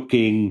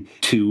looking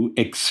to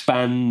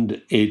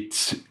expand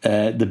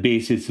the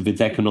basis of its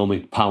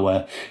economic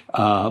power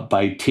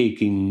by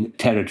taking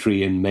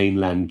territory in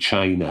mainland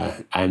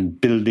China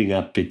and building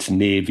up its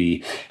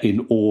navy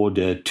in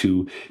order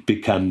to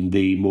become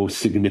the most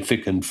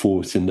significant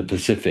force in the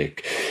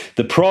Pacific.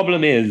 The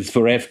problem is,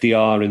 for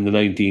FDR in the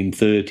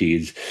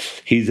 1930s,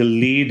 he's a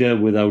leader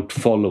without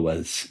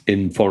followers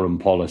in foreign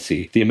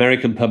policy. The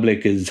American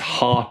public is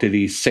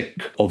heartily sick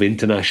of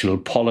international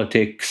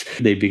politics.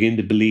 They begin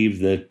to believe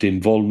that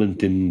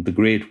involvement in the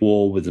Great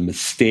War was a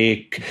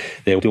mistake.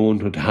 They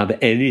don't want to have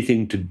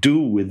anything to do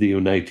with the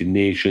United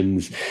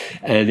Nations.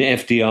 And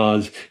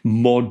FDR's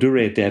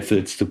moderate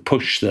efforts to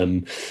push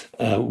them,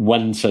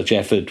 one such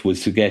effort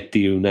was to get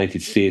the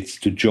United States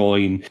to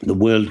join the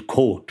World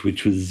Court,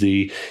 which was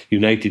the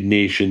United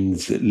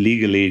Nations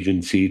legal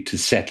agency to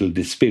settle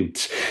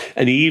disputes.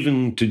 And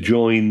even to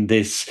join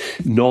this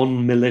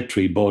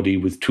non-military body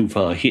was too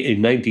far.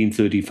 In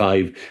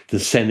 1935, the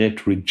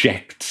Senate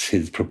rejects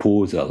his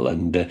proposal,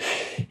 and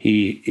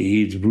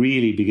he's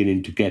really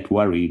beginning to get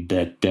worried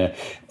that the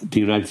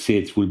United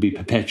States will be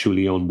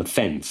perpetually on the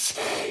fence.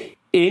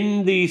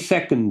 In the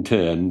second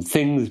term,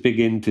 things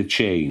begin to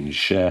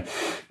change.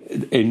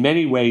 In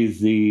many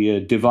ways, the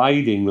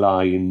dividing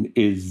line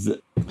is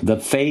the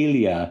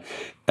failure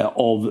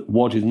of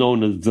what is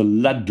known as the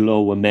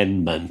Ludlow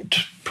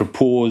Amendment,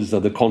 proposed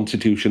as the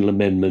constitutional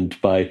amendment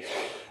by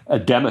a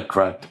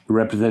Democrat,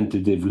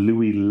 Representative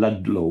Louis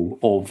Ludlow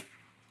of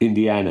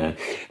Indiana.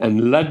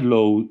 And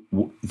Ludlow's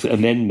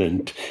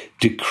amendment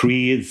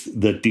decrees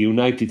that the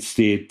United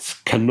States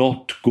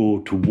cannot go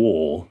to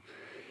war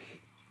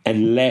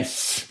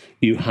unless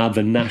you have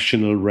a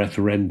national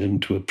referendum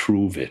to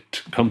approve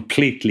it.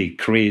 Completely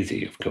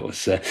crazy, of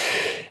course, even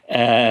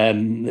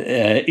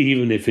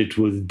if it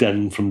was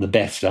done from the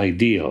best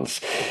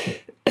ideals.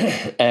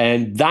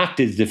 And that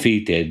is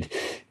defeated.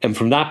 And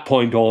from that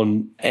point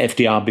on,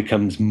 FDR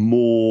becomes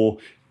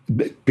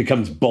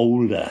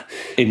bolder.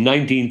 In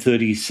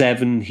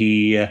 1937,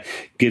 he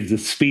gives a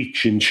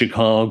speech in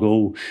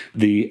Chicago,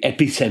 the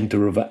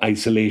epicenter of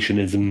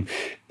isolationism,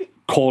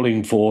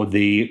 calling for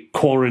the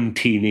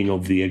quarantining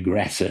of the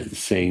aggressors,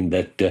 saying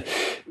that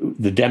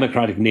the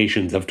democratic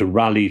nations have to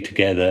rally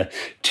together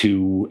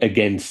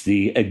against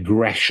the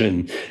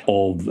aggression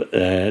of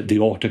the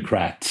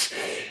autocrats.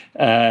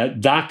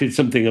 That is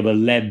something of a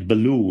lead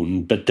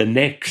balloon, but the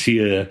next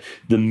year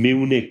the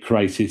Munich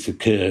crisis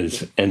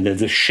occurs and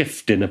there's a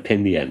shift in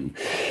opinion.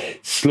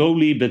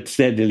 Slowly but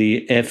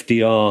steadily,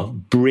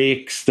 FDR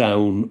breaks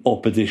down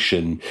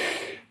opposition.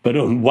 But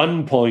on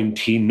one point,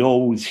 he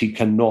knows he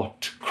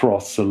cannot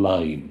cross the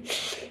line.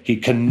 He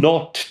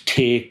cannot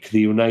take the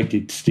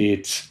United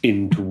States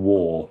into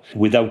war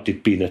without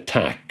it being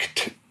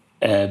attacked,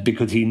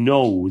 because he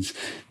knows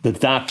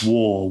that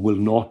war will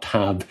not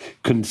have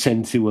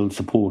consensual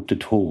support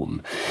at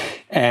home.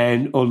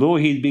 And although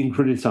he's been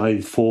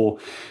criticised for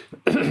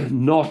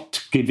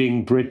not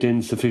giving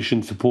Britain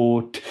sufficient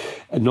support,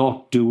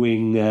 not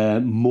doing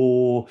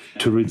more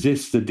to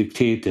resist the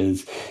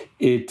dictators,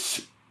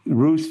 it's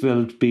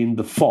Roosevelt being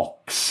the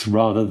fox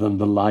rather than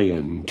the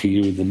lion, to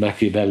use the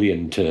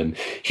Machiavellian term.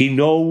 He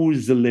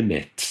knows the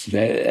limits.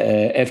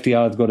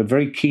 FDR has got a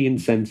very keen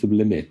sense of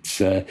limits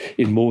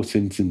in most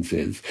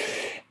instances.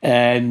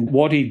 And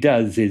what he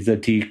does is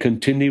that he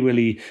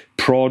continually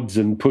prods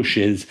and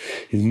pushes.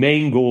 His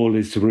main goal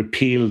is to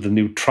repeal the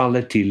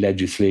neutrality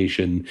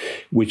legislation,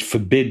 which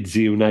forbids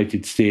the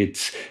United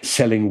States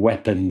selling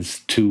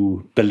weapons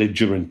to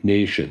belligerent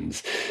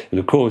nations. And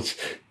of course,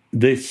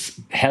 this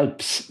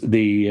helps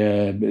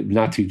the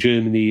Nazi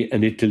Germany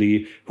and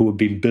Italy, who have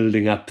been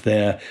building up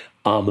their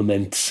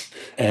armaments,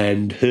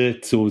 and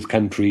hurts those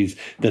countries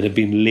that have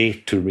been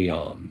late to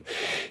rearm.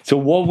 So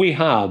what we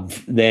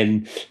have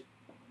then,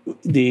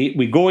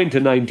 we go into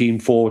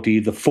 1940,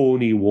 the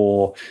phony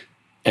war,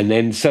 and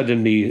then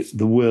suddenly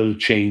the world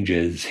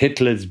changes.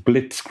 Hitler's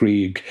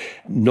blitzkrieg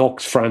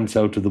knocks France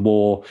out of the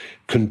war,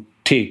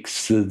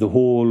 takes the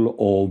whole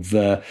of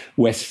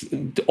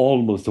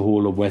almost the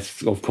whole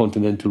of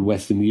continental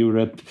Western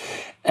Europe.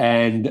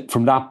 And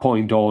from that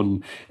point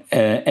on,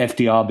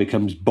 FDR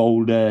becomes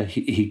bolder.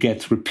 He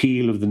gets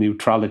repeal of the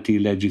neutrality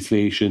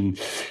legislation.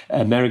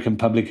 American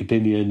public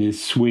opinion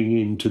is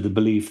swinging to the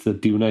belief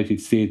that the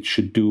United States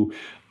should do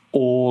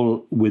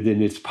all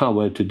within its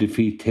power to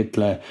defeat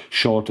Hitler,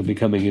 short of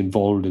becoming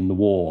involved in the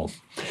war.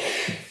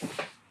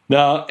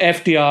 Now,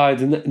 FDR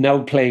is now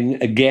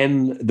playing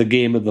again the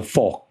game of the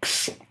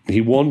fox. He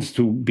wants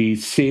to be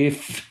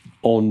safe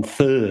on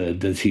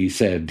third, as he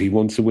said. He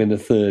wants to win a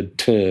third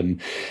term.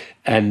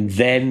 And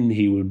then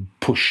he would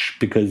push,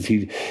 because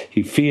he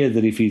feared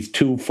that if he's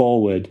too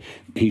forward,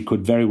 he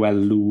could very well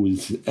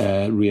lose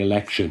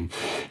re-election.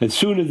 As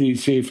soon as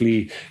he's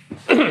safely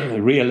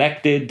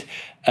re-elected,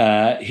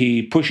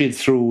 he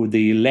pushes through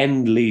the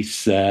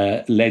Lend-Lease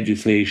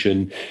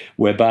legislation,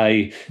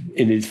 whereby,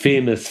 in his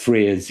famous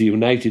phrase, the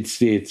United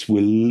States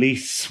will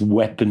lease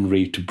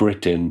weaponry to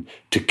Britain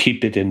to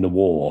keep it in the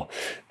war.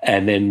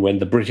 And then when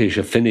the British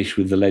are finished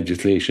with the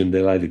legislation,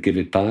 they'll either give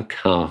it back,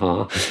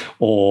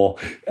 or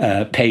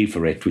pay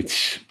for it,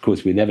 which, of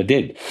course, we never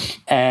did.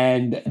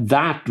 And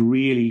that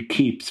really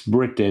keeps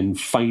Britain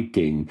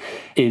fighting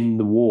in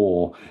the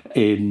war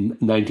in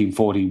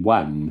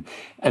 1941.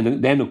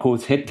 And then, of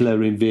course,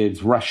 Hitler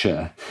invades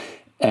Russia.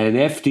 And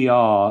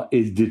FDR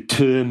is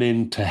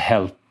determined to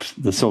help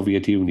the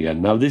Soviet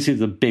Union. Now, this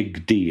is a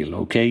big deal,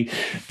 okay?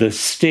 The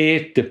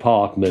State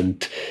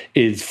Department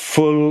is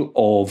full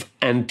of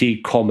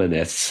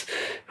anti-communists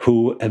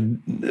who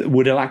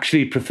would have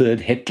actually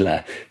preferred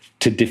Hitler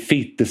to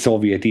defeat the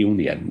Soviet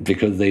Union,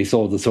 because they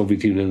saw the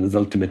Soviet Union as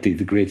ultimately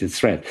the greatest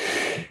threat.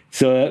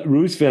 So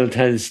Roosevelt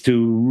has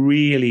to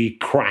really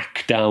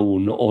crack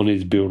down on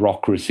his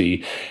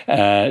bureaucracy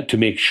to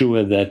make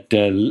sure that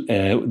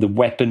the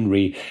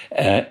weaponry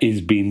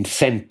is being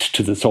sent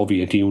to the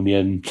Soviet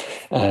Union.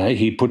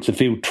 He puts a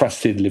few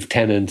trusted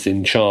lieutenants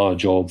in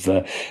charge of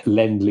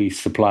Lend-Lease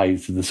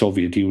supplies to the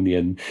Soviet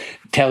Union.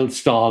 Tells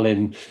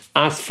Stalin,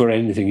 ask for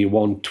anything you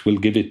want, we'll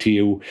give it to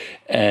you.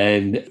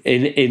 And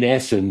in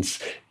essence,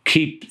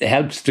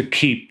 helps to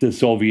keep the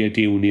Soviet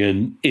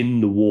Union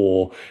in the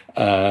war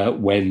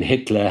when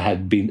Hitler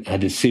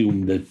had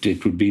assumed that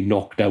it would be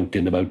knocked out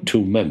in about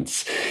 2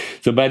 months.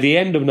 So by the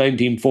end of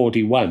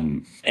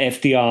 1941,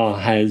 FDR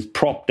has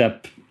propped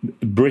up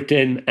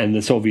Britain and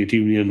the Soviet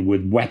Union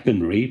with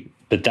weaponry,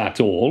 but that's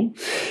all,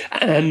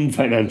 and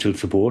financial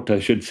support, I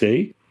should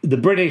say. The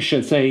British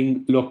are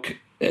saying, look,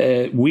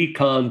 we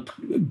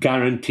can't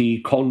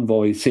guarantee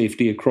convoy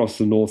safety across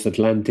the North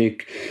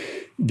Atlantic.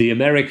 The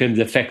Americans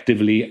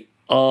effectively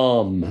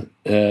arm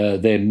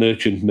their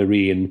merchant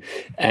marine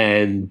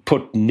and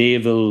put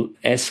naval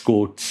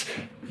escorts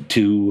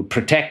to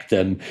protect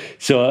them.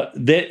 So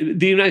the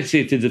United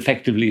States is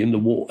effectively in the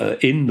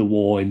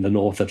war in the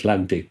North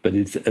Atlantic, but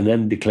it's an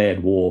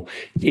undeclared war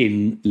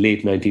in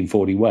late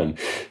 1941.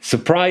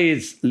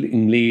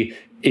 Surprisingly,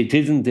 it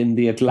isn't in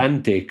the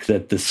Atlantic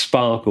that the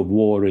spark of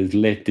war is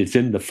lit. It's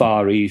in the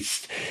Far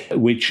East,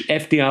 which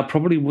FDR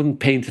probably wasn't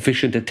paying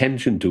sufficient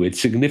attention to. It's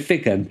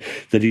significant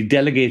that he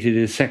delegated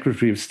his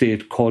Secretary of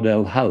State,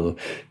 Cordell Hull,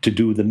 to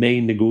do the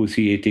main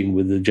negotiating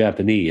with the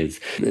Japanese.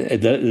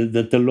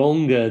 That the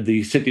longer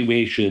the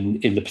situation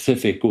in the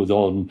Pacific goes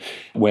on,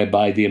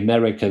 whereby the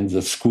Americans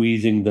are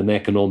squeezing them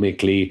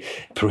economically,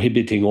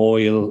 prohibiting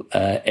oil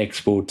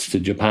exports to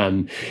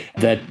Japan,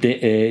 that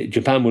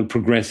Japan will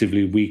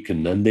progressively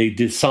weaken. And they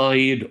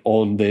decide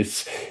on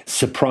this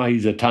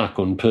surprise attack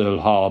on Pearl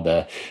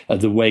Harbor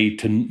as a way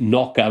to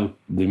knock out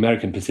the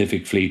American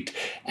Pacific Fleet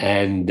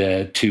and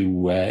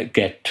to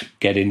get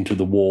into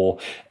the war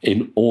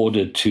in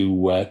order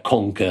to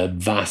conquer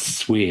vast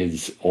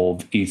swathes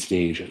of East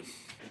Asia.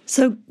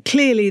 So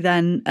clearly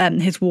then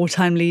his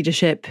wartime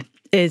leadership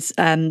is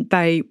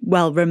very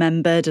well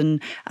remembered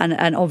and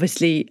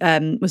obviously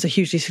was a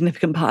hugely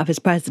significant part of his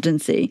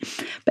presidency.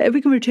 But if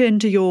we can return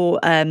to your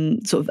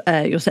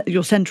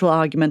your central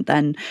argument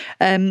then,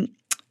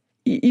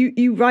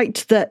 you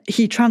write that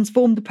he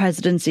transformed the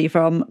presidency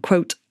from,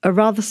 quote, a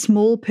rather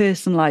small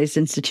personalised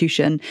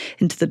institution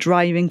into the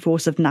driving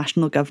force of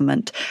national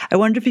government. I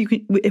wonder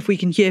if we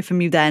can hear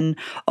from you then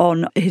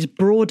on his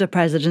broader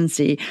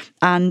presidency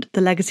and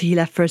the legacy he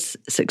left for his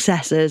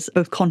successors,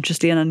 both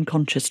consciously and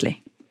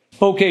unconsciously.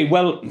 Okay,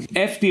 well,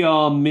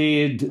 FDR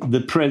made the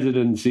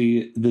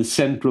presidency the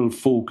central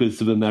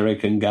focus of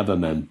American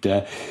government.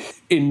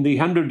 In the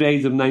 100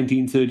 days of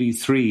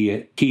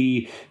 1933,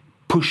 he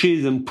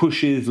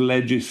pushes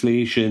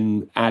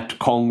legislation at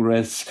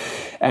Congress,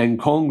 and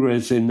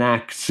Congress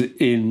enacts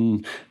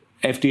in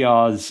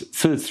FDR's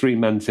first 3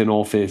 months in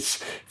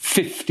office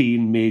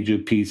 15 major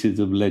pieces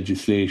of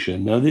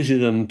legislation. Now, this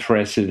is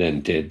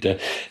unprecedented.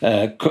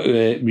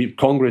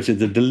 Congress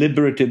is a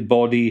deliberative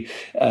body,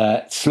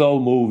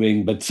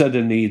 slow-moving, but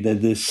suddenly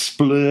there's this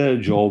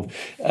splurge of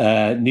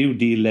New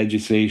Deal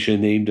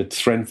legislation aimed at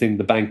strengthening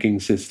the banking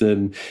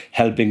system,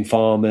 helping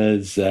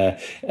farmers,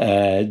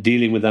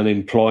 dealing with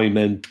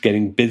unemployment,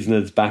 getting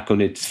business back on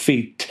its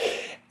feet.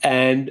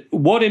 And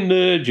what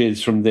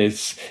emerges from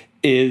this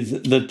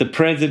is that the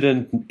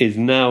president is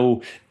now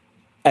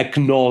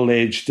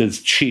acknowledged as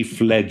chief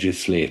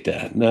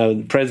legislator. Now,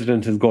 the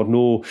president has got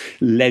no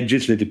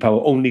legislative power,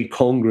 only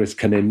Congress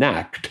can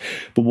enact.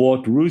 But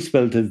what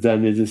Roosevelt has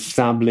done is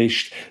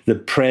established the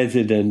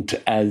president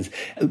as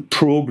a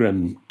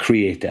program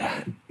creator.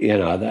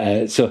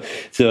 So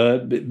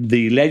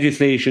the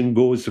legislation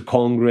goes to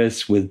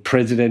Congress with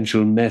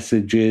presidential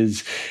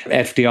messages.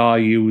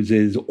 FDR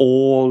uses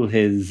all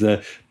his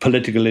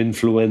political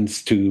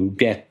influence to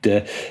get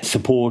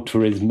support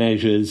for his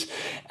measures.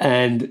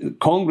 And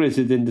Congress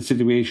is in the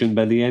situation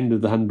by the end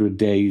of the 100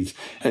 days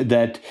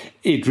that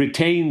it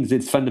retains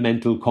its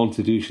fundamental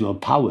constitutional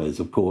powers,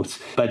 of course,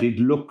 but it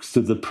looks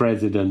to the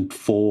president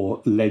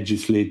for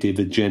legislative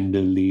agenda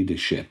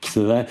leadership.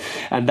 So that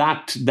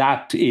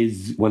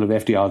is one of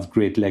FDR's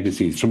great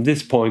legacies. From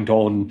this point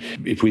on,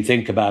 if we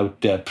think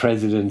about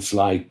presidents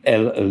like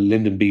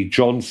Lyndon B.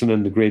 Johnson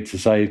and the Great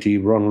Society,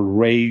 Ronald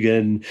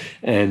Reagan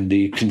and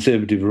the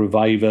Conservative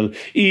Revival,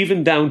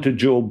 even down to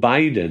Joe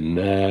Biden,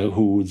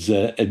 who's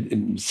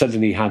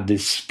suddenly had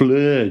this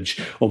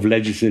splurge of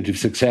legislative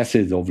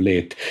successes of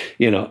late.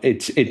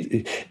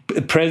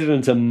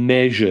 Presidents are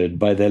measured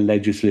by their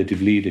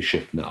legislative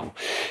leadership now.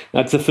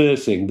 That's the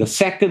first thing. The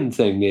second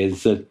thing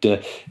is that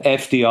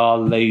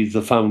FDR lays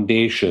the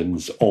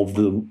foundations of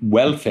the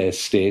welfare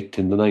state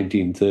in the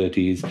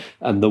 1930s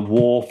and the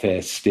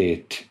warfare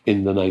state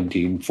in the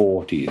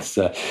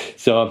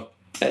 1940s.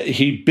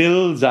 He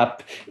builds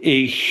up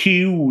a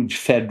huge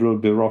federal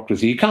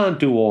bureaucracy. He can't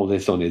do all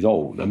this on his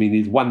own. I mean,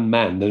 he's one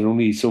man. There are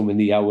only so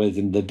many hours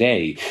in the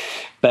day.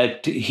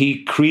 But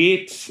he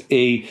creates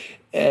a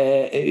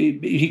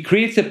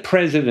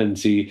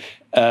presidency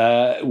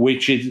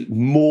which is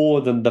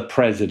more than the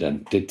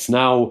president. It's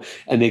now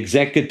an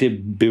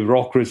executive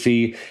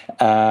bureaucracy.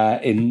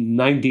 In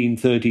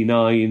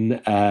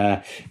 1939,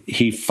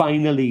 he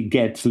finally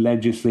gets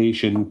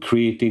legislation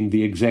creating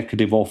the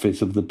executive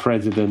office of the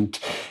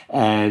president,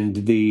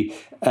 and the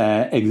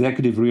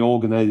executive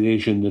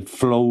reorganization that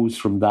flows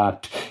from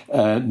that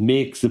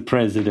makes the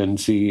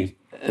presidency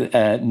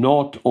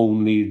not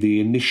only the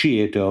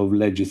initiator of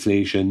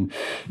legislation,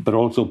 but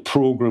also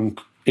program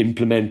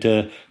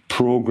implementer,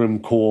 program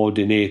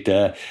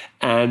coordinator,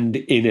 and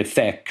in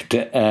effect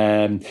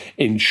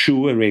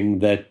ensuring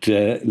that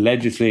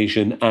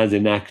legislation as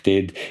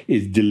enacted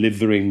is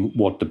delivering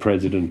what the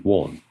president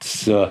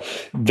wants.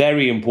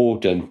 Very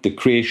important, the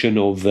creation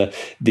of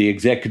the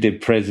executive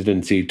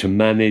presidency to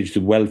manage the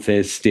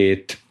welfare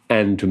state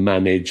and to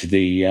manage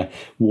the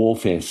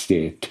warfare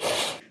state.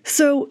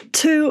 So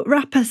to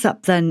wrap us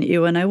up then,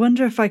 Ewan, I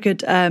wonder if I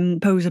could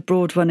pose a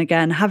broad one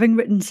again. Having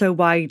written so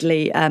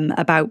widely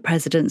about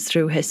presidents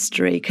through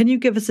history, can you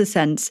give us a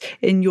sense,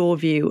 in your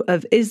view,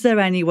 of is there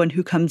anyone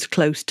who comes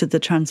close to the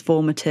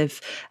transformative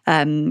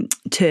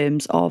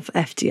terms of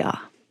FDR?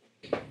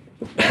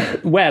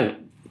 Well,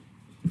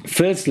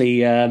 firstly,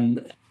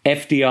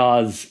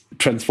 FDR's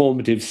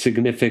transformative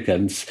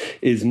significance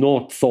is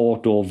not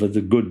thought of as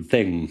a good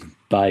thing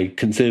by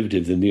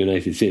conservatives in the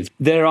United States.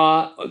 There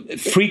are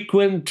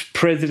frequent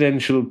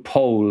presidential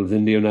polls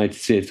in the United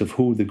States of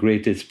who the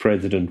greatest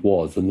president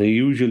was, and they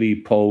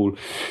usually poll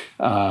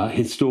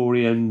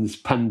historians,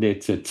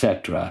 pundits,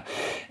 etc.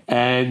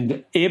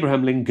 And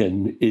Abraham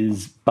Lincoln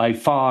is by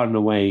far and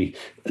away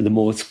the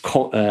most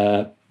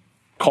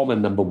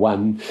common number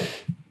one.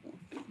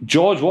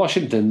 George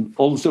Washington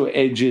also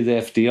edges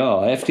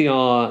FDR.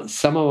 FDR,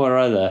 somehow or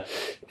other,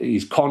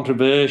 he's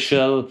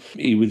controversial.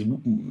 He was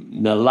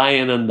the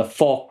lion and the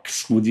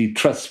fox. Was he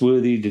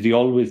trustworthy? Did he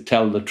always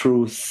tell the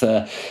truth?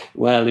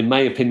 Well, in my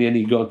opinion,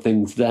 he got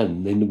things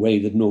done in a way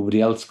that nobody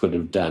else could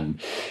have done.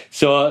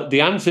 So the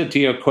answer to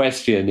your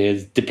question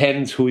is,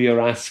 depends who you're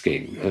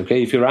asking.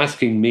 Okay, if you're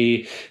asking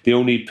me, the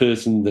only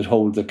person that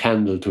holds a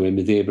candle to him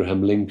is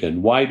Abraham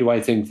Lincoln. Why do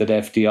I think that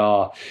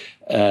FDR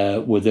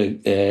was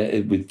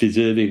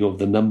deserving of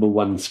the number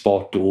one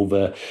spot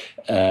over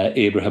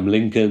Abraham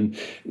Lincoln?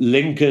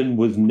 Lincoln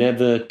was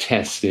never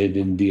tested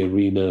in the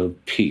arena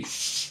of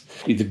peace.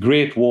 He's a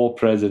great war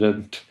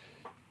president.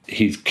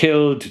 He's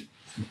killed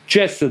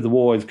just as the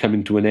war is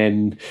coming to an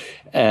end.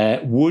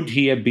 Would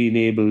he have been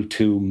able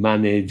to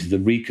manage the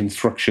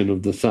reconstruction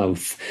of the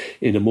South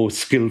in a more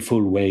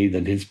skillful way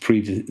than his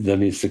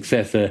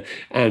successor,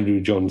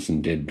 Andrew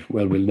Johnson, did?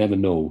 Well, we'll never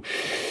know.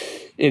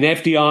 In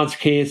FDR's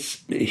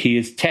case, he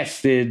is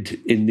tested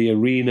in the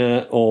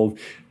arena of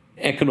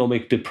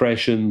economic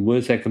depression,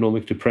 worst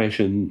economic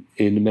depression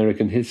in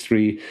American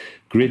history,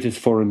 greatest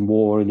foreign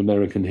war in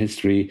American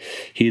history.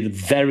 He's a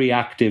very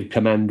active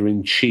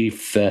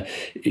commander-in-chief.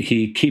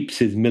 He keeps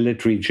his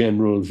military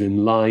generals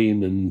in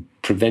line and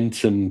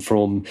prevents them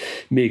from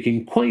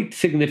making quite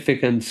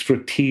significant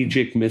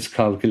strategic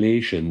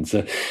miscalculations.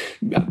 I'll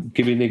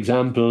give you an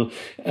example.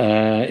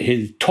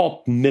 His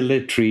top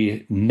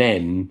military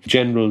men,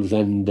 generals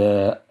and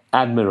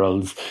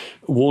admirals,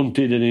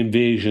 wanted an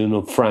invasion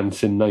of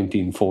France in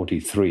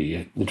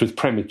 1943. It was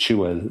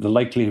premature. The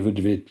likelihood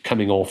of it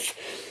coming off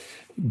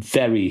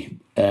very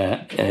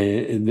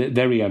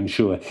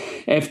unsure.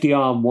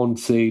 FDR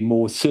wants a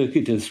more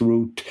circuitous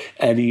route,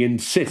 and he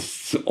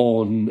insists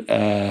on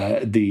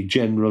the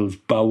generals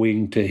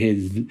bowing to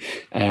his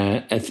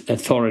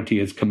authority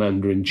as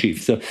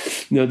commander-in-chief. So,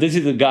 this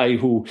is a guy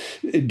who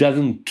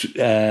doesn't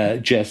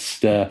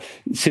just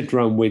sit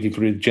around waiting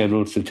for his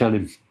generals to tell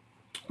him,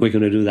 we're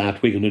going to do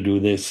that, we're going to do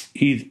this.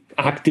 He's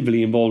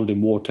actively involved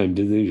in wartime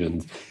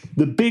decisions.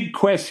 The big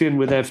question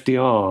with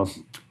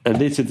FDR, and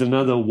this is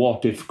another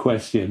what-if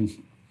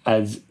question,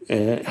 as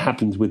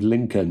happens with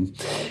Lincoln,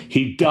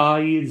 he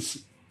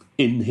dies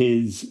in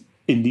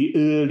the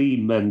early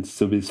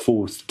months of his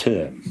fourth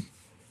term.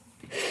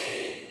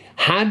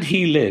 Had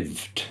he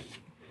lived,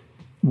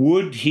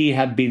 would he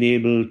have been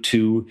able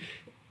to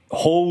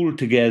hold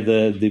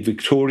together the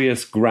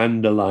victorious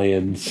Grand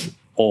Alliance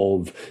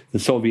of the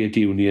Soviet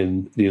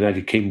Union, the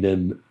United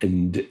Kingdom,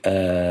 and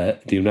the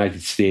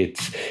United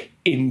States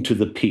into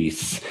the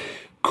peace?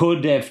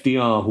 Could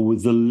FDR, who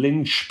was the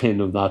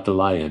linchpin of that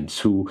alliance,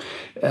 who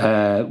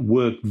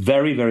worked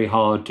very, very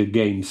hard to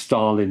gain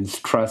Stalin's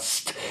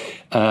trust,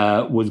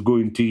 was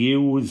going to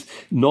use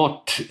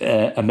not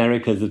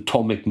America's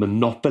atomic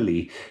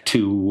monopoly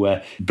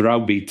to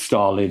browbeat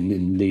Stalin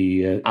in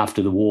the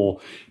after the war,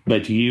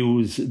 but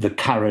use the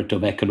carrot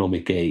of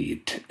economic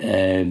aid.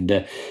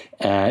 And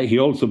he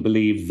also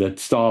believed that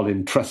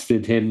Stalin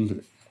trusted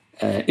him.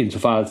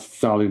 Insofar as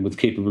Stalin was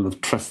capable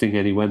of trusting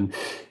anyone,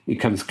 he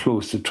comes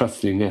close to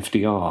trusting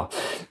FDR.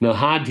 Now,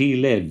 had he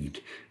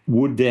lived,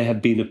 would there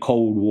have been a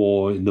Cold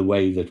War in the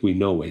way that we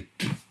know it?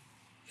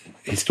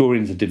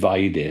 Historians are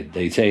divided.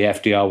 They say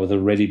FDR was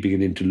already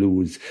beginning to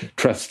lose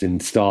trust in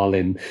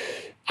Stalin.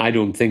 I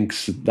don't think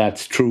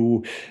that's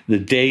true. The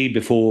day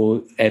before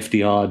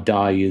FDR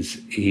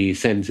dies, he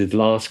sends his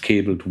last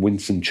cable to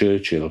Winston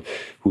Churchill,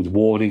 who's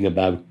warning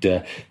about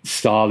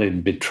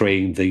Stalin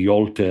betraying the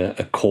Yalta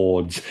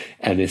Accords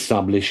and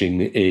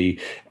establishing a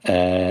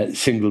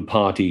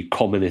single-party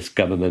communist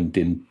government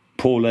in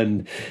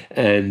Poland.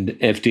 And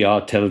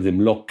FDR tells him,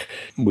 look,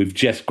 we've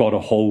just got to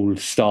hold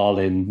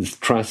Stalin's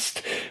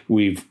trust.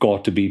 We've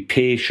got to be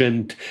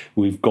patient.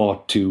 We've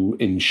got to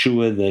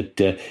ensure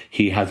that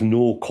he has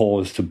no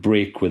cause to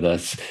break with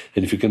us.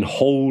 And if we can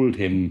hold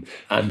him,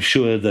 I'm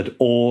sure that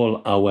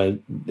all our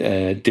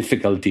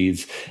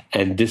difficulties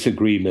and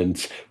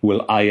disagreements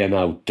will iron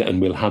out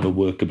and we'll have a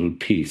workable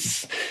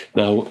peace.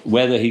 Now,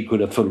 whether he could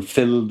have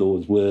fulfilled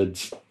those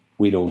words,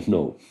 we don't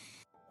know.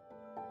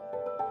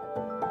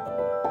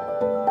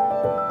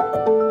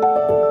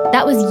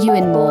 That was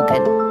Ewan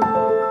Morgan.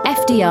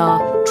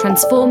 FDR,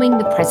 Transforming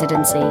the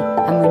Presidency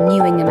and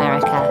Renewing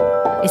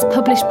America is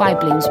published by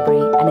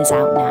Bloomsbury and is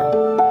out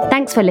now.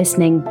 Thanks for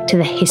listening to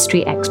the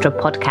History Extra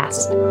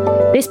podcast.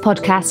 This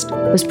podcast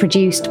was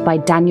produced by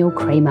Daniel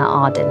Kramer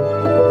Arden.